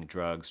 minimizing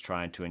drugs,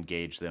 trying to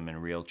engage them in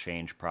real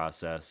change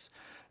process.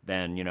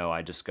 Then,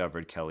 I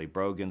discovered Kelly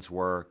Brogan's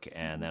work,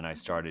 and then I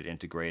started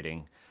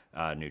integrating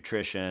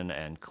nutrition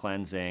and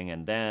cleansing.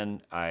 And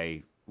then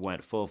I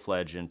went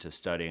full-fledged into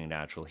studying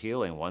natural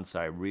healing once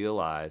I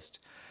realized,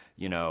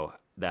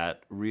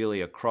 that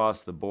really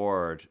across the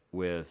board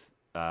with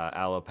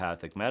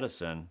allopathic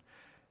medicine,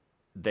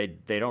 they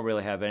don't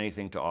really have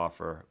anything to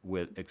offer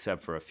with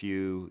except for a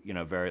few,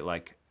 very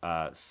like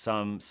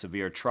some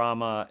severe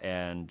trauma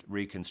and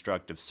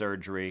reconstructive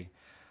surgery,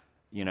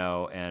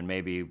 and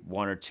maybe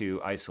one or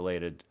two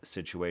isolated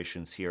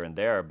situations here and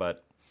there.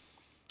 But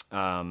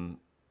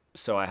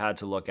so I had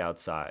to look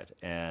outside,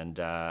 and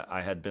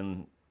I had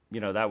been,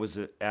 that was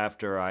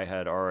after I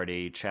had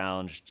already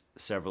challenged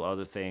several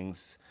other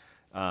things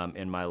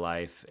in my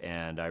life,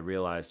 and I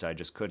realized I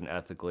just couldn't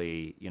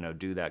ethically,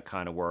 do that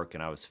kind of work,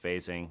 and I was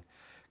phasing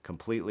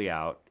completely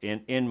out.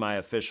 In my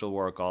official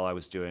work, all I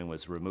was doing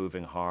was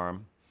removing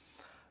harm.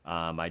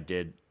 I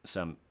did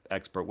some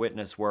expert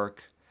witness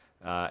work,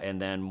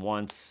 and then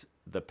once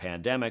the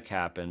pandemic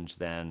happened,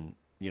 then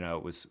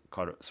it was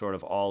sort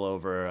of all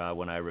over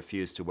when I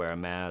refused to wear a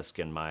mask,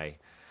 and my,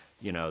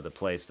 the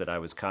place that I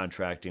was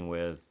contracting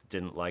with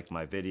didn't like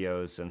my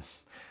videos and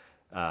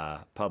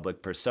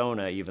public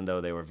persona, even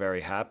though they were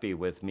very happy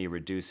with me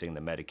reducing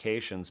the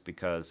medications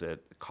because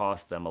it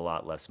cost them a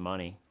lot less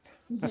money.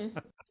 Hmm.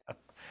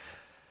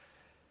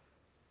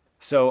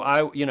 So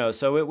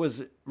so it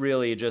was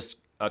really just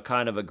a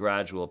kind of a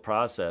gradual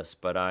process,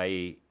 but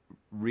I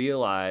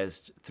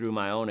realized through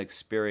my own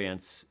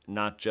experience,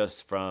 not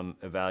just from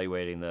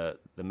evaluating the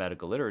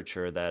medical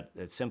literature, that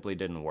it simply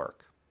didn't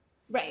work.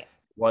 Right.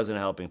 Wasn't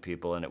helping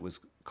people, and it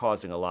was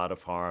causing a lot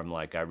of harm.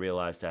 Like I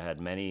realized I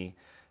had many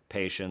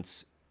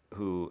patients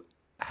who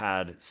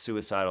had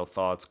suicidal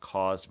thoughts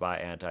caused by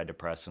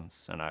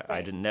antidepressants, and I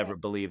Right. didn't never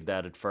believe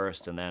that at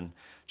first, and then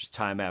just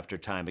time after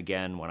time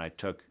again, when I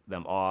took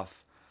them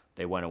off,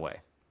 they went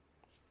away.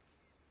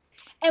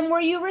 And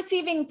were you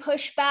receiving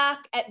pushback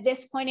at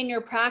this point in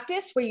your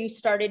practice where you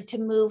started to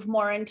move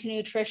more into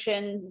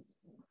nutrition,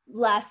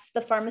 less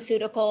the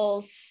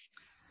pharmaceuticals?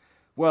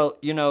 Well,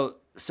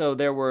 so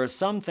there were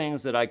some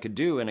things that I could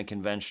do in a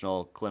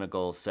conventional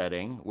clinical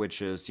setting,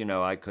 which is,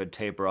 I could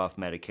taper off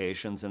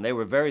medications, and they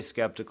were very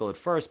skeptical at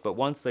first, but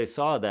once they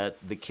saw that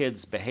the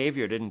kids'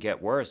 behavior didn't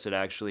get worse, it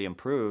actually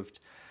improved,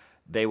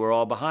 they were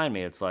all behind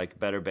me. It's like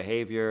better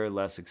behavior,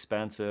 less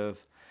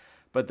expensive.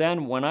 But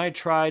then when I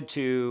tried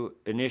to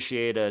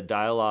initiate a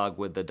dialogue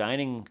with the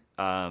dining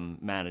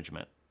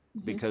management,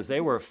 Mhm. because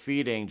they were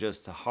feeding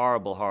just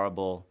horrible,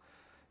 horrible,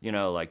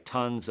 like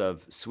tons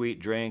of sweet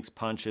drinks,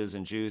 punches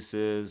and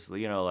juices,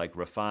 like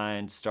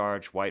refined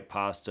starch, white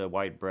pasta,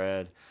 white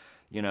bread,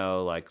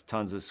 like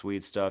tons of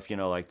sweet stuff,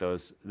 like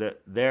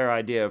their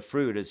idea of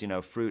fruit is,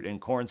 fruit and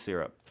corn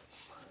syrup,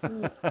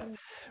 Mhm.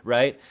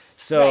 right?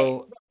 Right.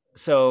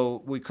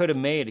 So we could have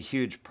made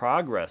huge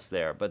progress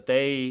there, but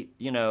they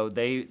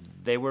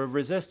were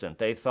resistant.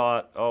 They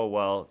thought, oh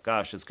well,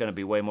 gosh, it's going to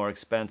be way more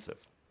expensive,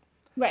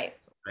 Right.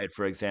 right?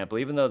 For example,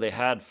 even though they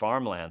had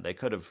farmland, they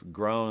could have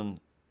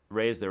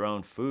raised their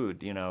own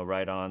food,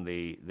 right on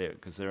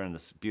because they're in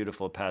this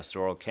beautiful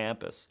pastoral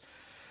campus.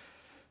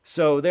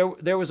 So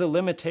there was a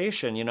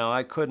limitation,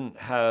 I couldn't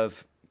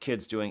have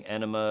kids doing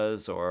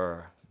enemas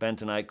or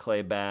bentonite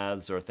clay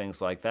baths or things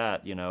like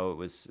that. It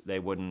was they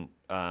wouldn't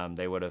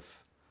they would have.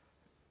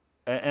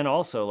 And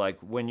also, like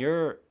when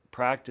you're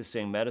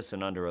practicing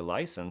medicine under a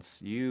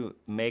license, you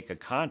make a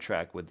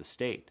contract with the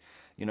state.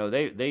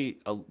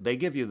 They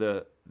give you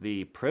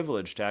the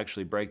privilege to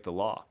actually break the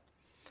law,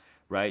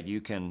 right?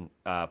 You can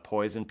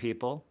poison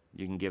people.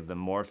 You can give them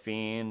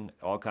morphine,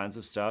 all kinds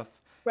of stuff.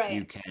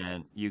 Right.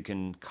 You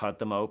can cut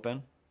them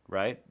open,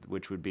 right?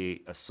 Which would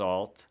be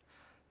assault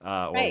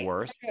or Right. It's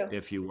worse true.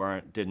 if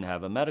you didn't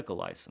have a medical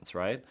license,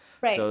 right?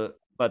 Right. So,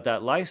 but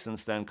that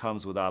license then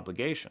comes with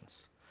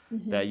obligations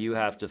that Hmm. you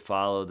have to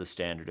follow the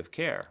standard of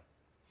care.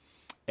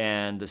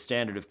 And the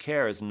standard of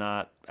care is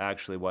not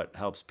actually what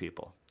helps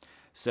people.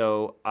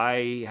 So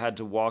I had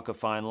to walk a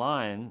fine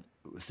line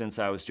since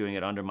I was doing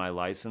it under my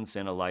license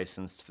in a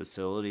licensed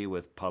facility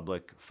with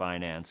public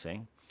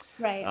financing.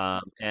 Right.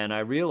 And I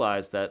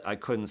realized that I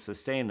couldn't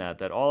sustain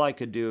that all I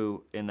could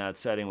do in that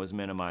setting was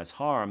minimize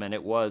harm, and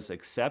it was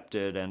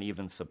accepted and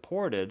even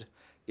supported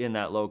in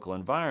that local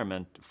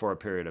environment for a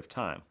period of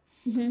time.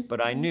 Hmm.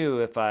 But I knew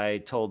if I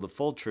told the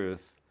full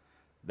truth,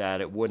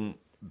 that it wouldn't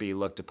be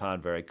looked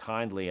upon very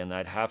kindly, and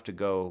I'd have to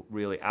go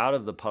really out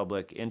of the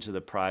public into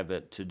the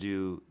private to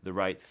do the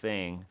right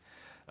thing,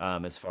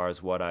 as far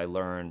as what I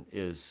learn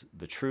is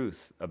the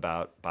truth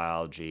about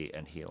biology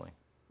and healing.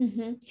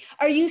 Hmm.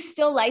 Are you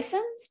still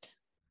licensed?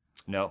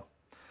 No,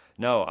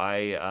 no,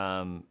 I,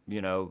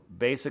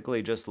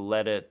 basically just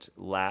let it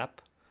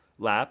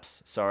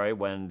lapse, sorry,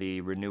 when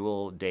the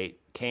renewal date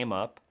came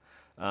up,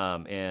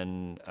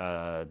 in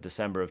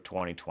December of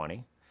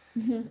 2020.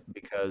 Hmm.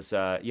 Because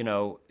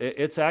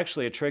it's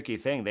actually a tricky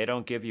thing. They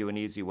don't give you an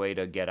easy way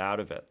to get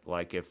out of it.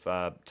 Like if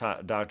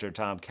Dr.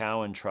 Tom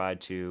Cowan tried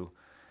to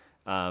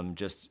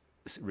just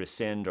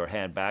rescind or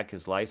hand back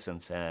his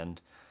license, and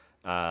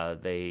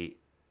they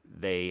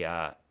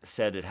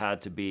said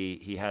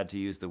he had to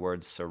use the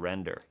word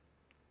surrender,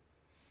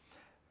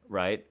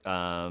 right?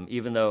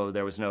 Even though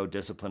there was no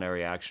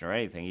disciplinary action or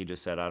anything, he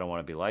just said, "I don't want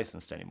to be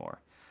licensed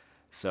anymore."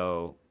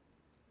 So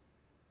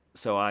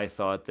so I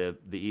thought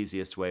that the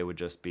easiest way would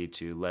just be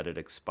to let it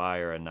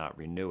expire and not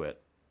renew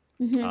it.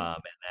 Hmm.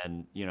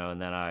 And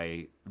then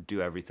I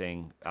do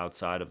everything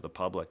outside of the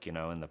public,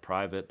 in the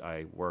private.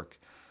 I work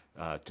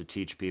to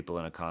teach people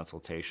in a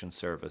consultation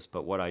service.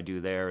 But what I do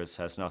there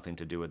has nothing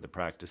to do with the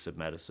practice of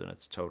medicine.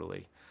 It's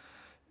totally,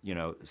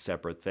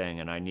 separate thing.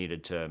 And I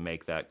needed to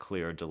make that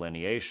clear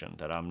delineation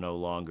that I'm no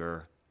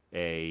longer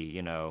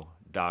a,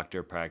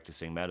 doctor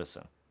practicing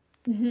medicine.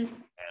 Hmm.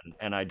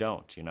 And I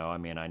don't, I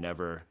mean, I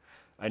never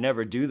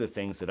do the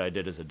things that I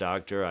did as a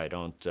doctor. I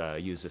don't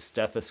use a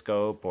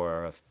stethoscope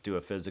or do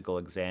a physical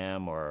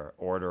exam or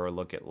order or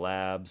look at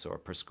labs or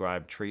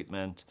prescribe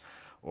treatment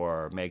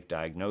or make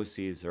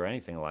diagnoses or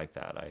anything like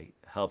that. I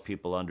help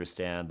people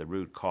understand the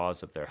root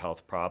cause of their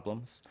health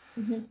problems.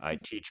 Hmm. I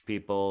teach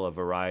people a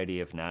variety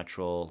of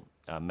natural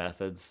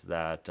methods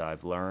that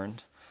I've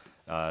learned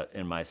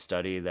in my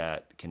study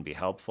that can be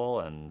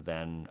helpful, and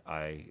then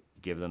I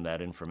give them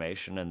that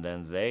information, and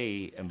then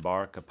they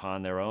embark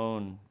upon their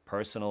own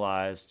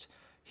personalized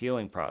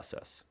healing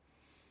process.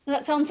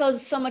 That sounds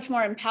so much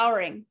more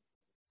empowering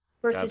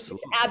versus just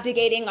Absolutely.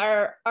 abdicating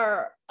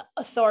our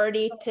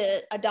authority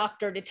to a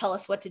doctor to tell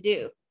us what to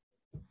do.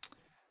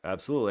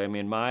 Absolutely. I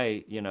mean,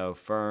 my,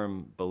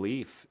 firm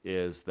belief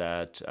is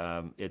that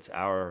it's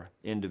our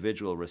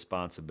individual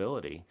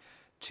responsibility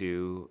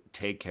to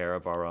take care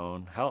of our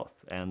own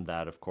health, and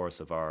that, of course,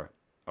 of our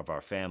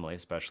family,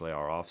 especially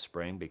our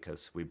offspring,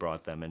 because we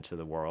brought them into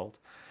the world.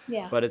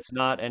 Yeah. But it's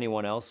not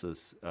anyone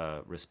else's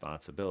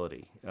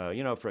responsibility.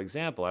 For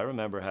example, I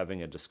remember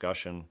having a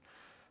discussion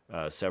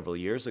several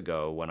years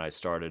ago when I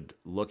started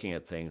looking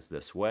at things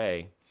this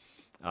way,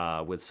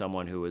 with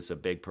someone who is a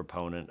big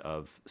proponent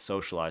of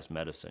socialized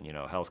medicine,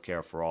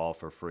 healthcare for all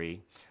for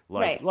free,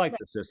 Right. like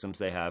the systems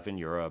they have in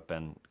Europe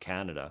and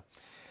Canada.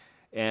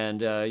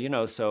 And,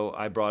 so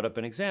I brought up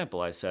an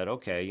example. I said,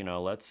 okay,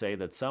 let's say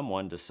that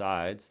someone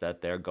decides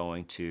that they're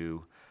going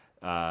to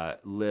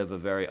live a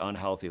very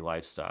unhealthy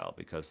lifestyle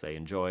because they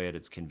enjoy it,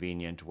 it's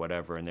convenient,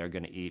 whatever, and they're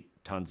going to eat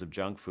tons of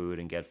junk food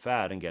and get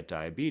fat and get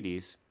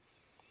diabetes.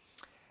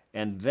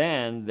 And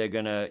then they're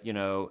going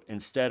to,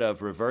 instead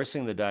of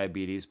reversing the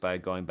diabetes by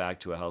going back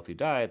to a healthy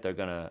diet, they're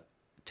going to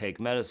take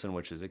medicine,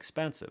 which is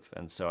expensive.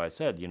 And so I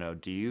said,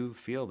 do you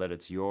feel that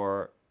it's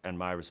your and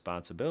my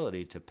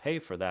responsibility to pay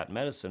for that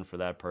medicine for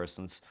that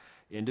person's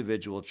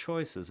individual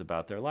choices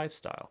about their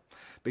lifestyle?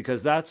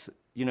 Because that's,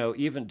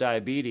 even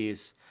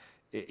diabetes,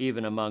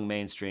 even among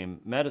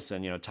mainstream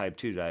medicine, type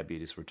 2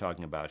 diabetes we're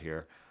talking about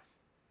here,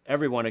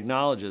 everyone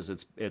acknowledges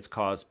it's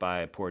caused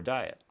by a poor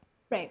diet,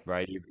 Right.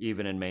 right?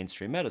 Even in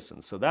mainstream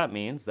medicine. So that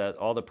means that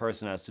all the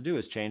person has to do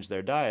is change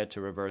their diet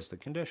to reverse the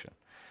condition.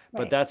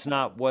 But Right. that's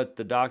not what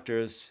the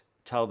doctors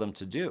tell them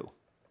to do,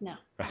 No.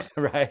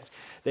 right?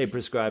 They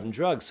prescribe them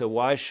drugs. So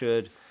why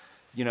should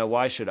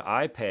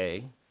I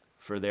pay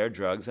for their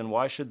drugs, and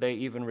why should they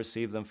even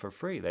receive them for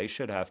free? They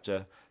should have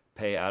to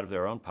pay out of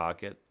their own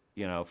pocket,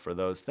 for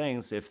those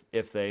things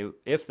if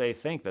they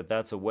think that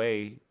that's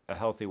a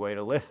healthy way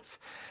to live.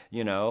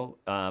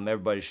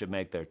 Everybody should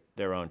make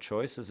their own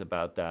choices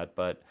about that.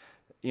 But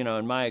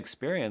in my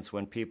experience,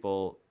 when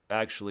people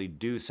actually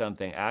do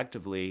something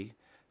actively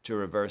to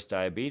reverse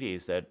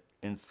diabetes, that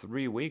in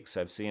 3 weeks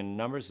I've seen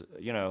numbers,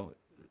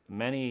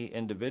 many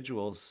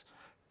individuals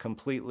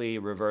completely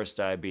reverse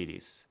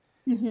diabetes.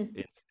 Hmm.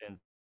 It's, and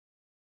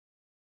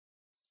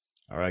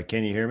All right,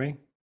 can you hear me?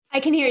 I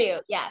can hear you.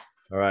 Yes.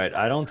 All right,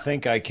 I don't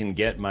think I can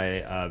get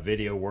my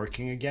video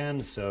working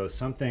again. So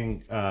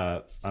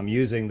I'm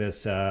using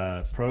this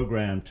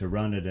program to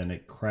run it and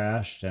it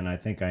crashed, and I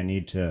think I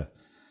need to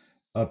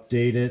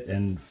update it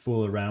and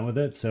fool around with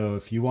it. So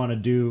if you want to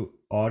do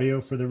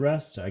audio for the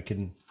rest, I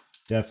can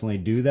definitely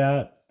do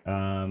that.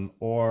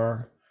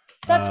 Or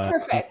That's if you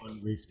perfect. want to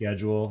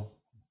reschedule.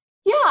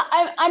 Yeah,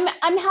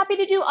 I'm happy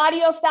to do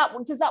audio if that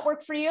does that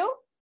work for you?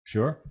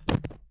 Sure.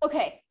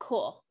 Okay,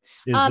 cool.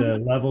 Is the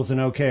levels an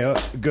okay?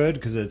 Good,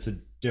 because it's a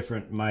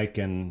different mic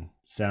and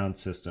sound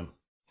system.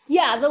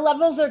 Yeah, the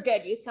levels are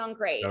good. You sound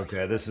great.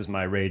 Okay, this is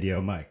my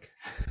radio mic.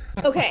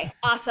 Okay,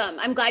 awesome.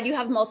 I'm glad you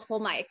have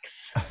multiple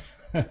mics.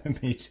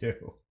 Me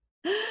too.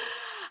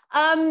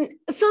 So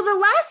the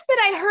last bit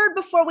I heard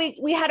before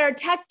we had our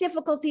tech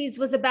difficulties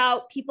was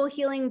about people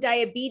healing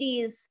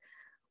diabetes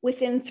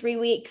within 3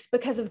 weeks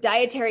because of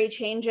dietary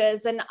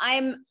changes. And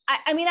I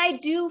mean, I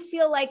do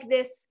feel like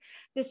this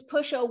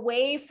push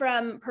away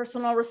from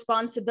personal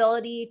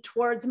responsibility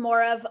towards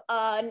more of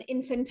an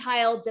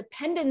infantile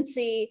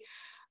dependency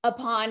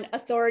upon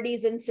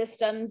authorities and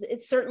systems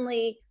is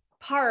certainly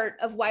part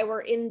of why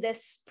we're in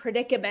this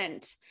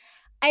predicament.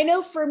 I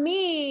know for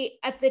me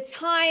at the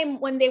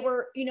time when they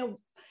were,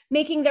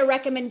 making their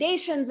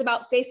recommendations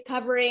about face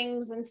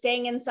coverings and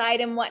staying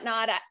inside and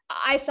whatnot,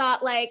 I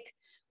thought like,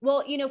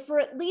 well, for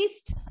at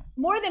least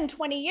more than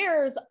 20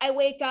 years, I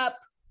wake up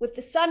with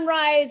the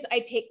sunrise, I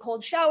take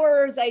cold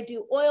showers, I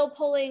do oil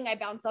pulling, I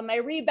bounce on my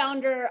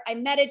rebounder, I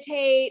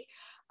meditate,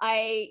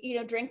 I,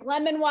 drink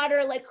lemon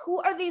water. Like, who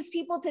are these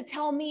people to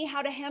tell me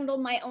how to handle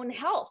my own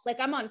health? Like,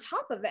 I'm on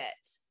top of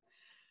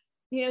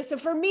it. So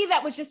for me,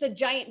 that was just a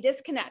giant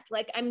disconnect.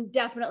 Like, I'm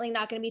definitely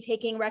not going to be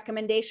taking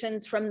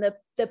recommendations from the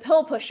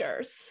pill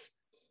pushers.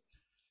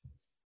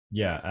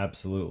 Yeah,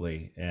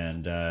 absolutely.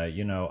 And,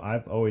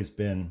 I've always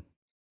been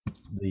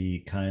the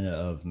kind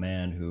of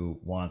man who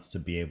wants to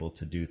be able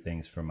to do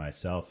things for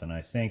myself. And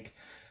I think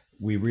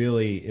we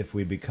really, if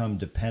we become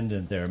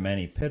dependent, there are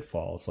many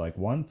pitfalls. Like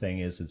one thing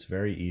is it's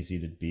very easy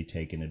to be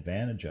taken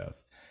advantage of.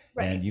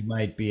 Right. And you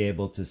might be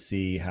able to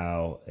see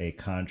how a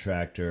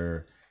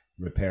contractor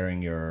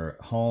repairing your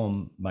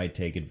home might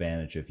take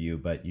advantage of you,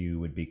 but you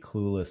would be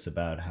clueless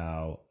about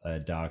how a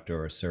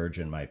doctor or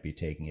surgeon might be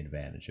taking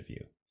advantage of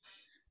you.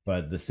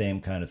 But the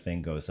same kind of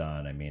thing goes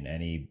on. I mean,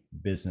 any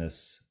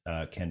business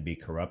can be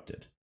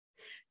corrupted.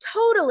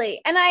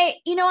 Totally. And I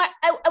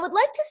would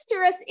like to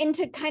steer us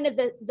into kind of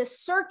the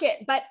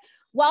circuit, but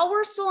while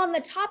we're still on the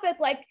topic,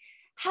 like,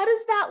 how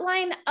does that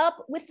line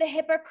up with the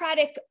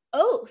Hippocratic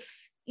oath?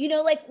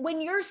 Like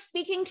when you're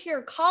speaking to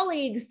your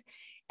colleagues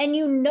and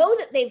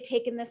that they've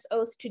taken this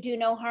oath to do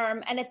no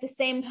harm, and at the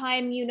same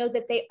time,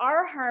 that they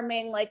are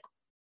harming, like,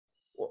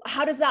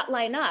 how does that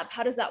line up?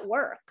 How does that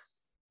work?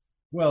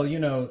 Well,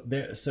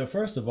 so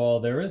first of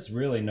all, there is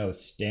really no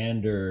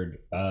standard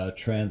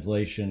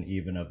translation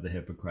even of the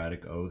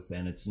Hippocratic Oath,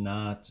 and it's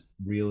not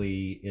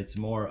really, it's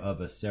more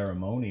of a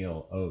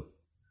ceremonial oath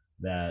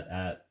that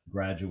at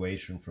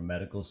graduation from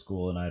medical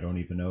school, and I don't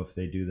even know if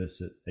they do this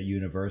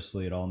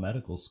universally at all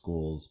medical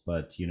schools,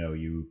 but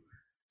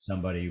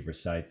somebody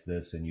recites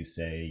this and you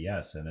say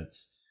yes, and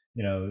it's,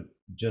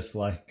 just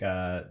like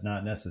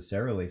not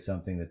necessarily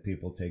something that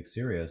people take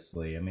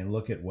seriously. I mean,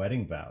 look at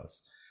wedding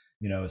vows.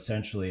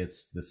 Essentially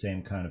it's the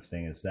same kind of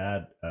thing as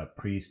that. A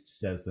priest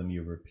says them,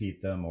 you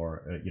repeat them,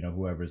 or,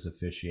 whoever's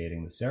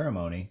officiating the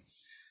ceremony.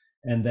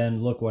 And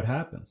then look what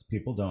happens.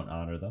 People don't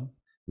honor them.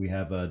 We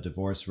have a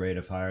divorce rate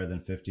of higher than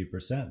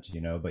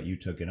 50%, but you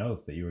took an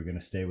oath that you were going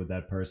to stay with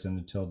that person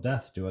until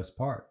death do us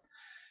part.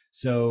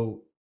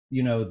 So,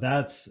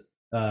 that's,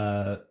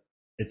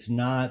 it's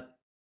not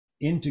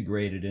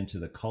integrated into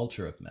the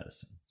culture of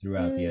medicine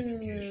throughout the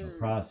educational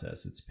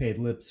process. It's paid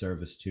lip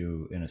service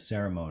to in a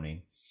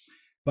ceremony.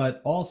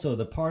 But also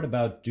the part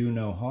about do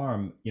no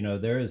harm,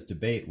 there is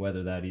debate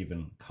whether that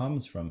even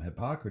comes from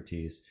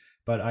Hippocrates.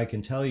 But I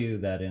can tell you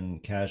that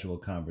in casual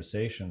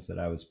conversations that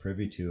I was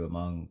privy to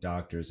among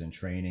doctors in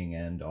training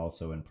and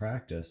also in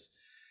practice,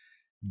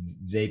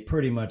 they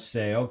pretty much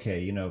say,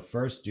 okay,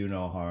 first do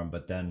no harm,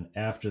 but then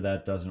after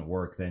that doesn't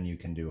work, then you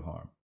can do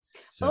harm. Oh,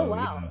 So,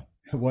 wow.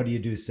 what do you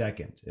do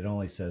second? It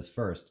only says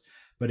first.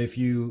 But if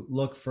you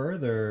look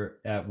further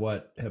at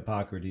what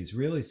Hippocrates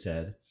really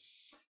said,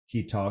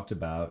 he talked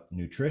about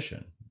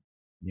nutrition.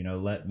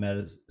 Let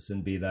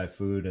medicine be thy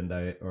food and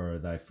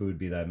thy food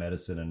be thy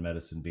medicine and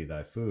medicine be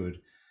thy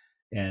food.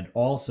 And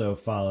also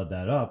followed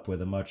that up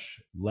with a much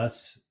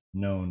less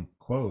known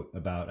quote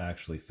about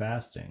actually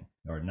fasting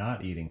or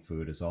not eating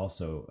food is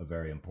also a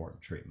very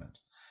important treatment.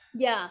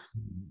 Yeah.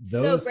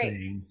 So Those great.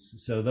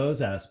 things, so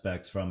those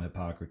aspects from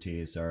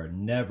Hippocrates are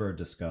never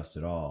discussed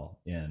at all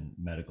in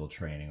medical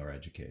training or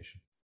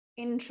education.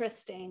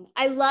 Interesting.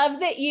 I love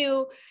that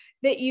you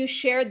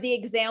shared the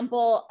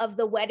example of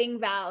the wedding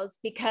vows,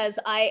 because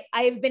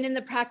I've been in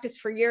the practice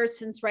for years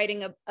since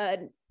writing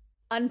an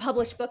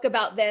unpublished book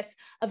about this,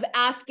 of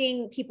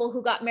asking people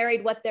who got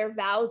married what their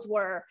vows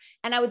were.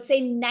 And I would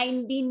say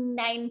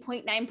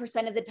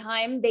 99.9% of the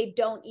time, they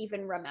don't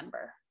even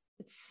remember.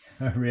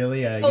 It's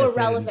Really? I so guess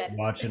they didn't irrelevant.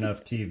 watch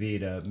enough TV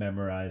to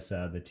memorize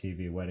the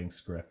TV wedding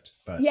script,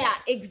 but Yeah,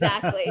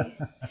 exactly.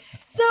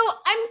 So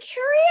I'm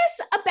curious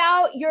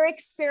about your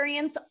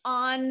experience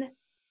on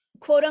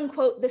quote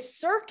unquote the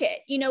circuit.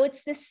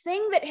 It's this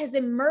thing that has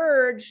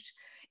emerged.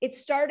 It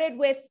started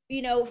with,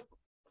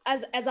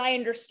 as I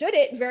understood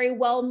it, very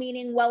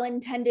well-meaning,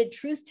 well-intended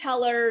truth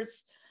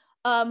tellers,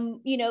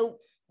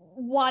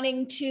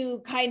 wanting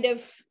to kind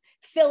of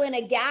fill in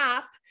a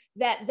gap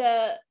that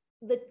the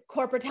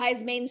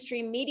corporatized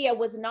mainstream media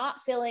was not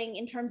filling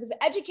in terms of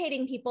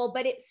educating people.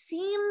 But it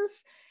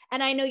seems,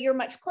 and I know you're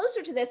much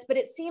closer to this, but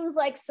it seems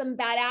like some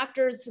bad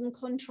actors, some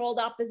controlled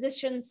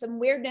opposition, some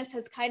weirdness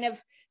has kind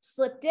of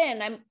slipped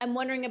in. I'm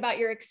wondering about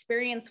your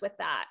experience with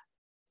that.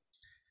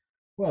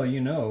 well,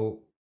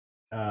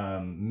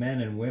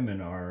 men and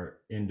women are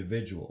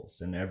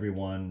individuals, and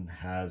everyone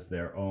has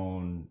their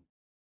own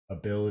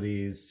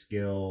abilities,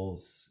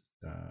 skills,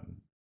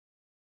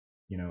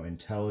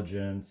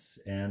 intelligence,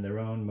 and their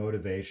own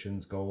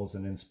motivations, goals,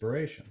 and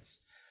inspirations.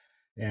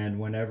 And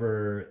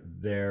whenever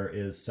there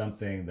is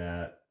something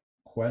that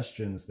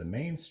questions the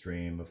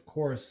mainstream, of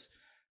course,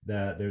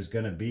 that there's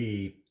going to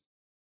be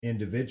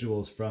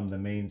individuals from the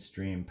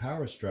mainstream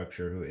power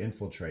structure who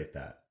infiltrate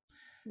that.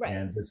 Right.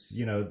 And this,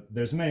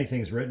 there's many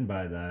things written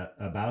by that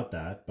about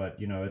that, but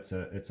it's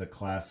a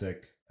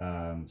classic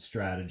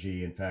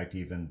strategy. In fact,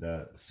 even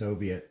the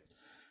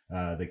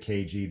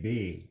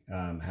KGB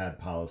had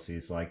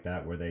policies like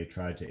that where they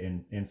tried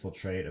to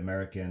infiltrate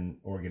American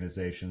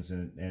organizations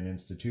and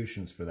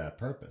institutions for that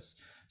purpose.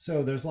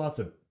 So there's lots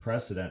of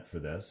precedent for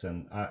this,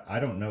 and I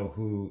don't know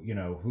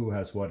who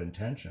has what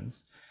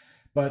intentions,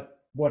 but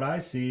what I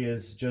see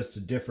is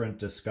just different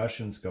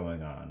discussions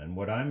going on. And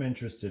what I'm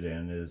interested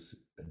in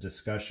is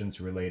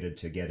discussions related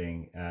to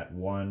getting at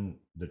one,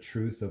 the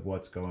truth of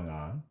what's going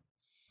on,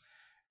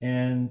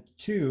 and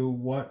two,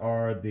 what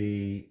are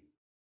the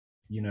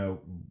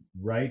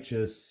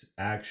righteous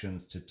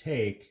actions to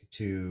take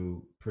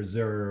to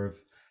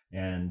preserve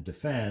and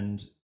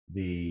defend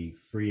the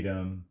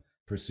freedom,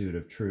 pursuit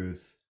of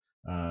truth,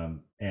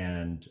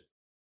 and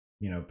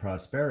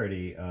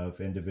prosperity of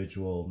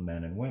individual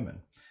men and women.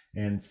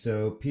 And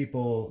so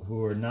people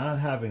who are not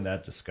having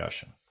that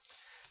discussion,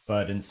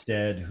 but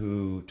instead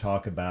who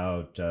talk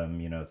about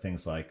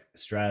things like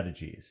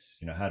strategies,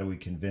 how do we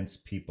convince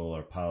people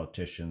or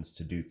politicians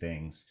to do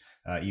things,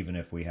 even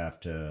if we have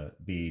to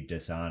be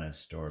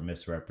dishonest or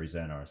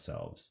misrepresent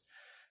ourselves,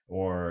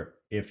 or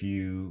if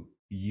you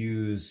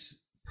use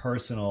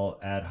personal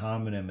ad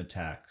hominem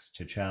attacks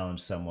to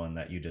challenge someone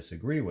that you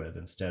disagree with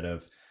instead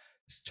of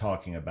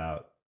talking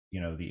about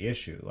the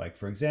issue. Like,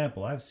 for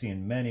example, I've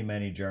seen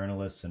many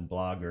journalists and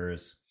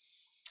bloggers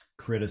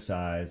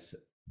criticize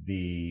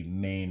the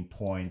main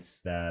points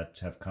that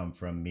have come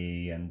from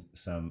me and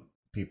some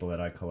people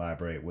that I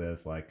collaborate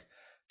with, like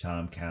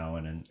Tom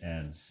Cowan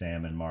and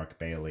Sam and Mark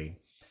Bailey,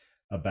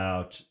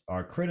 about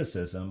our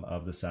criticism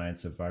of the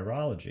science of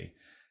virology.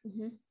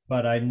 Mm-hmm.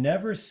 But I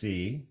never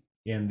see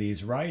in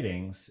these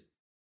writings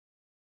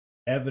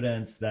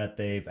evidence that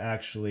they've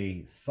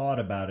actually thought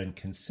about and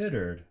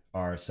considered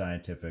our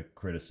scientific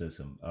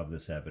criticism of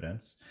this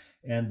evidence.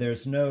 And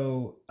there's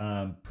no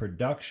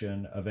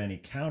production of any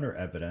counter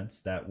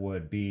evidence that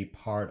would be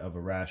part of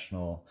a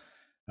rational,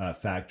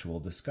 factual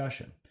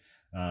discussion.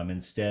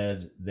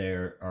 Instead,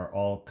 there are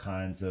all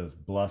kinds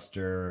of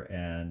bluster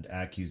and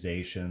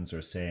accusations,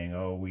 or saying,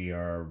 oh, we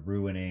are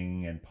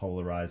ruining and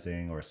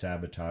polarizing or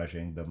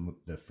sabotaging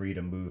the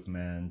freedom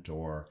movement,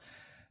 or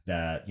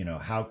that,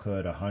 how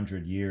could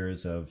 100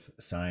 years of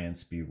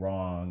science be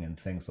wrong, and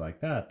things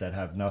like that, that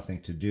have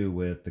nothing to do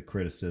with the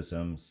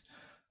criticisms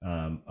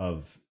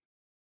of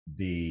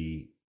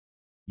the,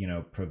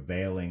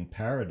 prevailing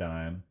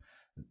paradigm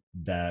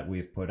that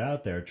we've put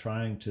out there,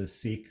 trying to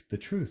seek the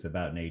truth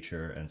about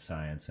nature and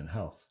science and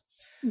health.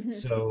 Mm-hmm.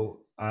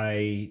 So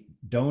I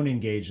don't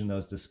engage in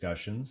those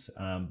discussions,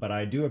 but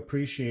I do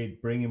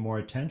appreciate bringing more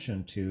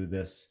attention to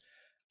this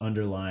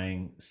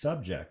underlying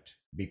subject,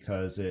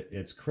 because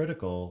it's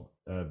critical,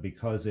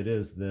 because it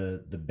is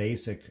the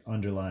basic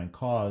underlying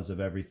cause of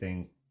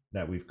everything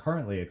that we've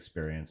currently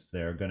experienced.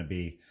 There are going to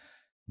be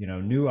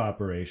new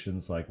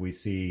operations, like we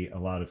see a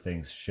lot of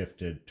things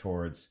shifted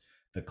towards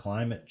the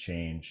climate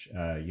change,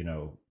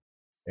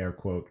 air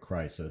quote,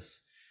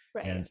 crisis.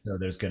 Right. And so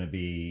there's going to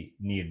be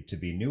need to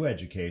be new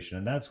education.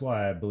 And that's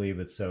why I believe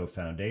it's so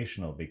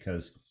foundational,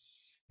 because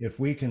if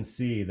we can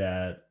see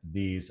that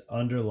these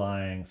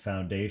underlying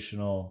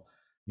foundational,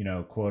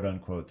 quote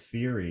unquote,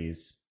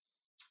 theories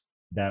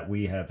that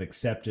we have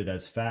accepted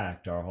as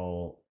fact our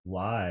whole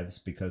lives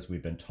because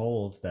we've been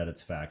told that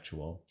it's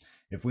factual,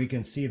 if we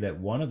can see that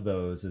one of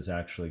those is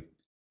actually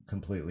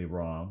completely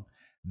wrong,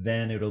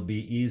 then it'll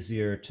be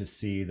easier to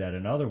see that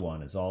another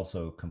one is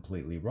also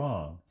completely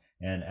wrong.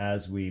 And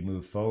as we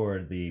move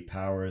forward, the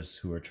powers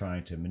who are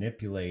trying to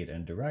manipulate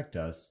and direct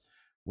us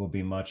will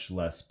be much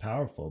less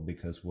powerful,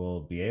 because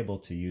we'll be able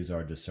to use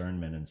our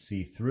discernment and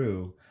see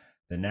through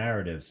the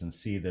narratives and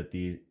see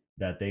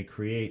that they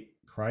create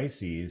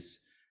crises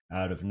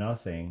out of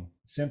nothing,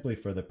 simply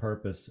for the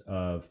purpose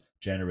of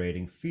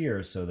generating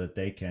fear so that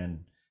they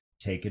can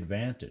take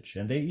advantage.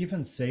 And they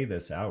even say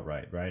this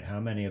outright, right? How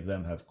many of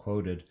them have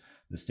quoted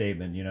the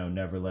statement,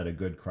 never let a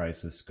good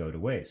crisis go to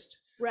waste?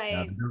 Now,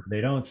 Right.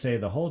 they don't say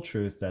the whole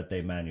truth, that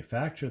they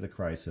manufacture the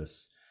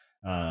crisis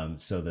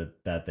so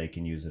that they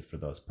can use it for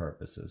those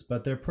purposes.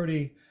 But they're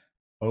pretty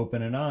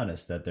open and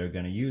honest that they're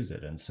going to use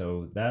it. And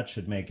so that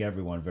should make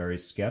everyone very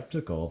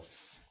skeptical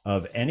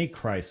of any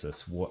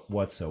crisis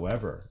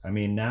whatsoever. I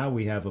mean, now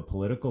we have a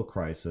political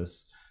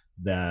crisis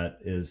that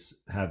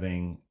is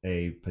having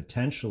a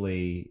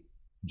potentially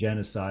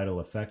genocidal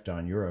effect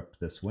on Europe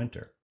this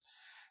winter.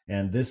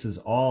 And this is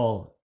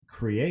all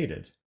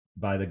created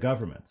by the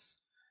governments,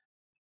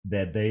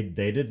 that they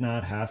did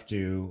not have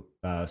to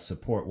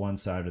support one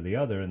side or the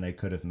other, and they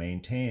could have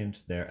maintained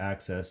their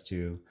access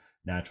to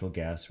natural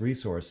gas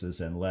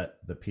resources and let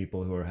the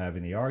people who are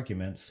having the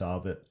argument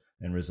solve it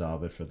and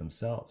resolve it for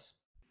themselves.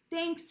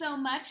 Thanks so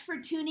much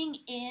for tuning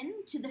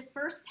in to the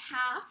first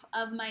half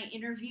of my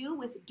interview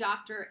with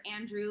Dr.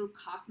 Andrew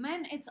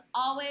Kaufman. It's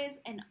always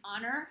an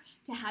honor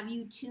to have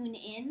you tune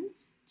in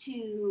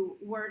to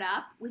Word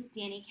Up with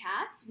Danny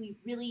Katz. We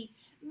really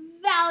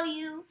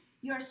value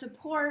your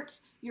support,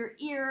 your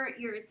ear,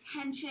 your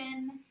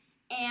attention,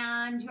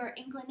 and your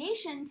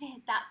inclination to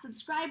hit that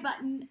subscribe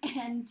button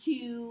and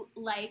to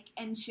like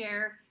and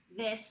share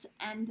this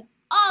and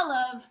all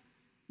of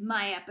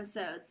my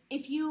episodes.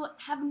 If you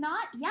have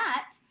not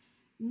yet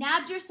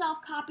nabbed yourself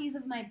copies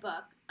of my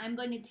book, I'm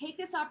going to take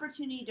this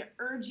opportunity to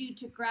urge you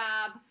to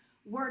grab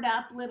Word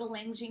Up, Little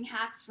Languaging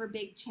Hacks for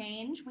Big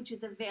Change, which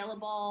is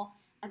available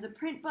as a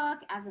print book,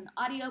 as an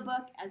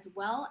audiobook, as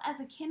well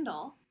as a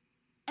Kindle.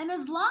 And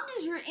as long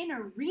as you're in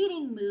a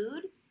reading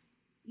mood,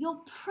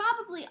 you'll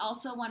probably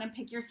also want to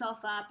pick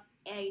yourself up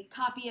a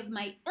copy of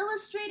my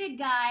illustrated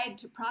guide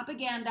to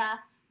propaganda,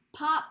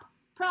 Pop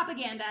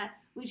Propaganda,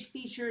 which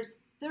features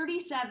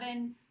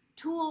 37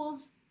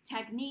 tools,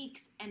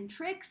 techniques, and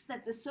tricks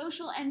that the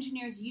social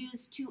engineers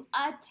use to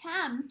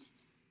attempt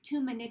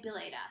to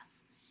manipulate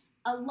us,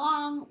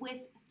 along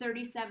with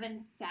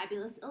 37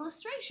 fabulous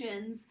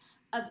illustrations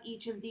of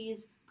each of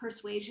these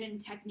persuasion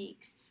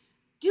techniques.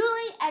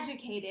 Duly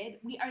educated,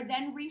 we are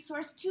then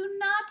resourced to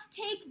not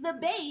take the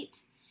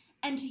bait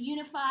and to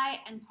unify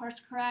and course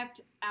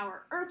correct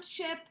our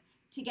Earthship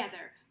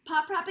together.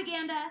 Pop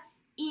Propaganda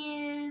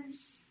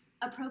is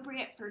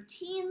appropriate for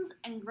teens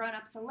and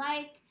grown-ups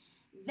alike.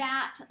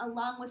 That,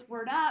 along with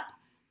Word Up,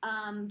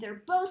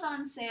 they're both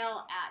on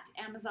sale at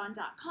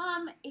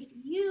Amazon.com. If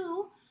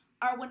you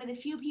are one of the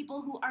few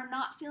people who are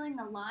not feeling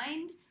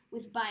aligned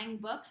with buying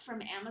books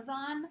from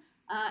Amazon,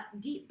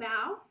 deep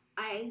bow.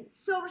 I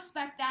so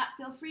respect that.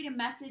 Feel free to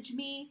message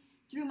me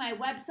through my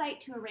website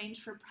to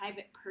arrange for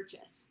private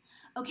purchase.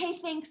 Okay,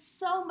 thanks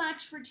so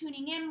much for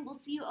tuning in. We'll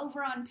see you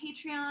over on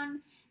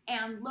Patreon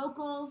and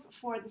Locals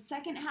for the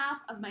second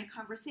half of my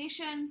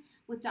conversation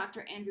with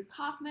Dr. Andrew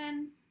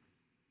Kaufman.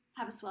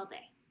 Have a swell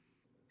day.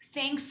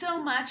 Thanks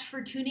so much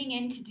for tuning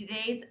in to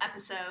today's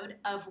episode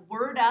of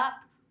Word Up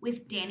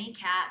with Danny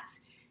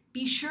Katz.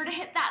 Be sure to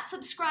hit that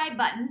subscribe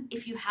button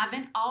if you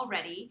haven't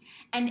already.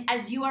 And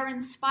as you are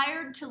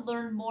inspired to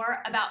learn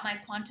more about my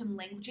quantum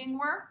languaging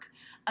work,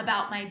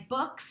 about my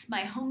books,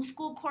 my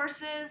homeschool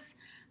courses,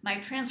 my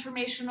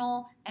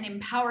transformational and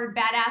empowered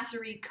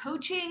badassery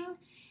coaching,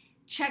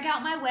 check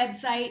out my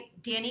website,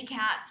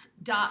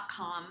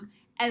 dannykatz.com.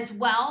 As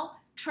well,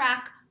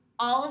 track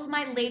all of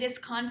my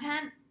latest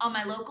content on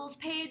my Locals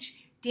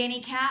page,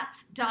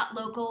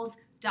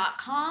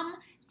 dannykatz.locals.com.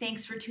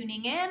 Thanks for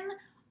tuning in.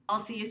 I'll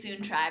see you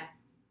soon, tribe.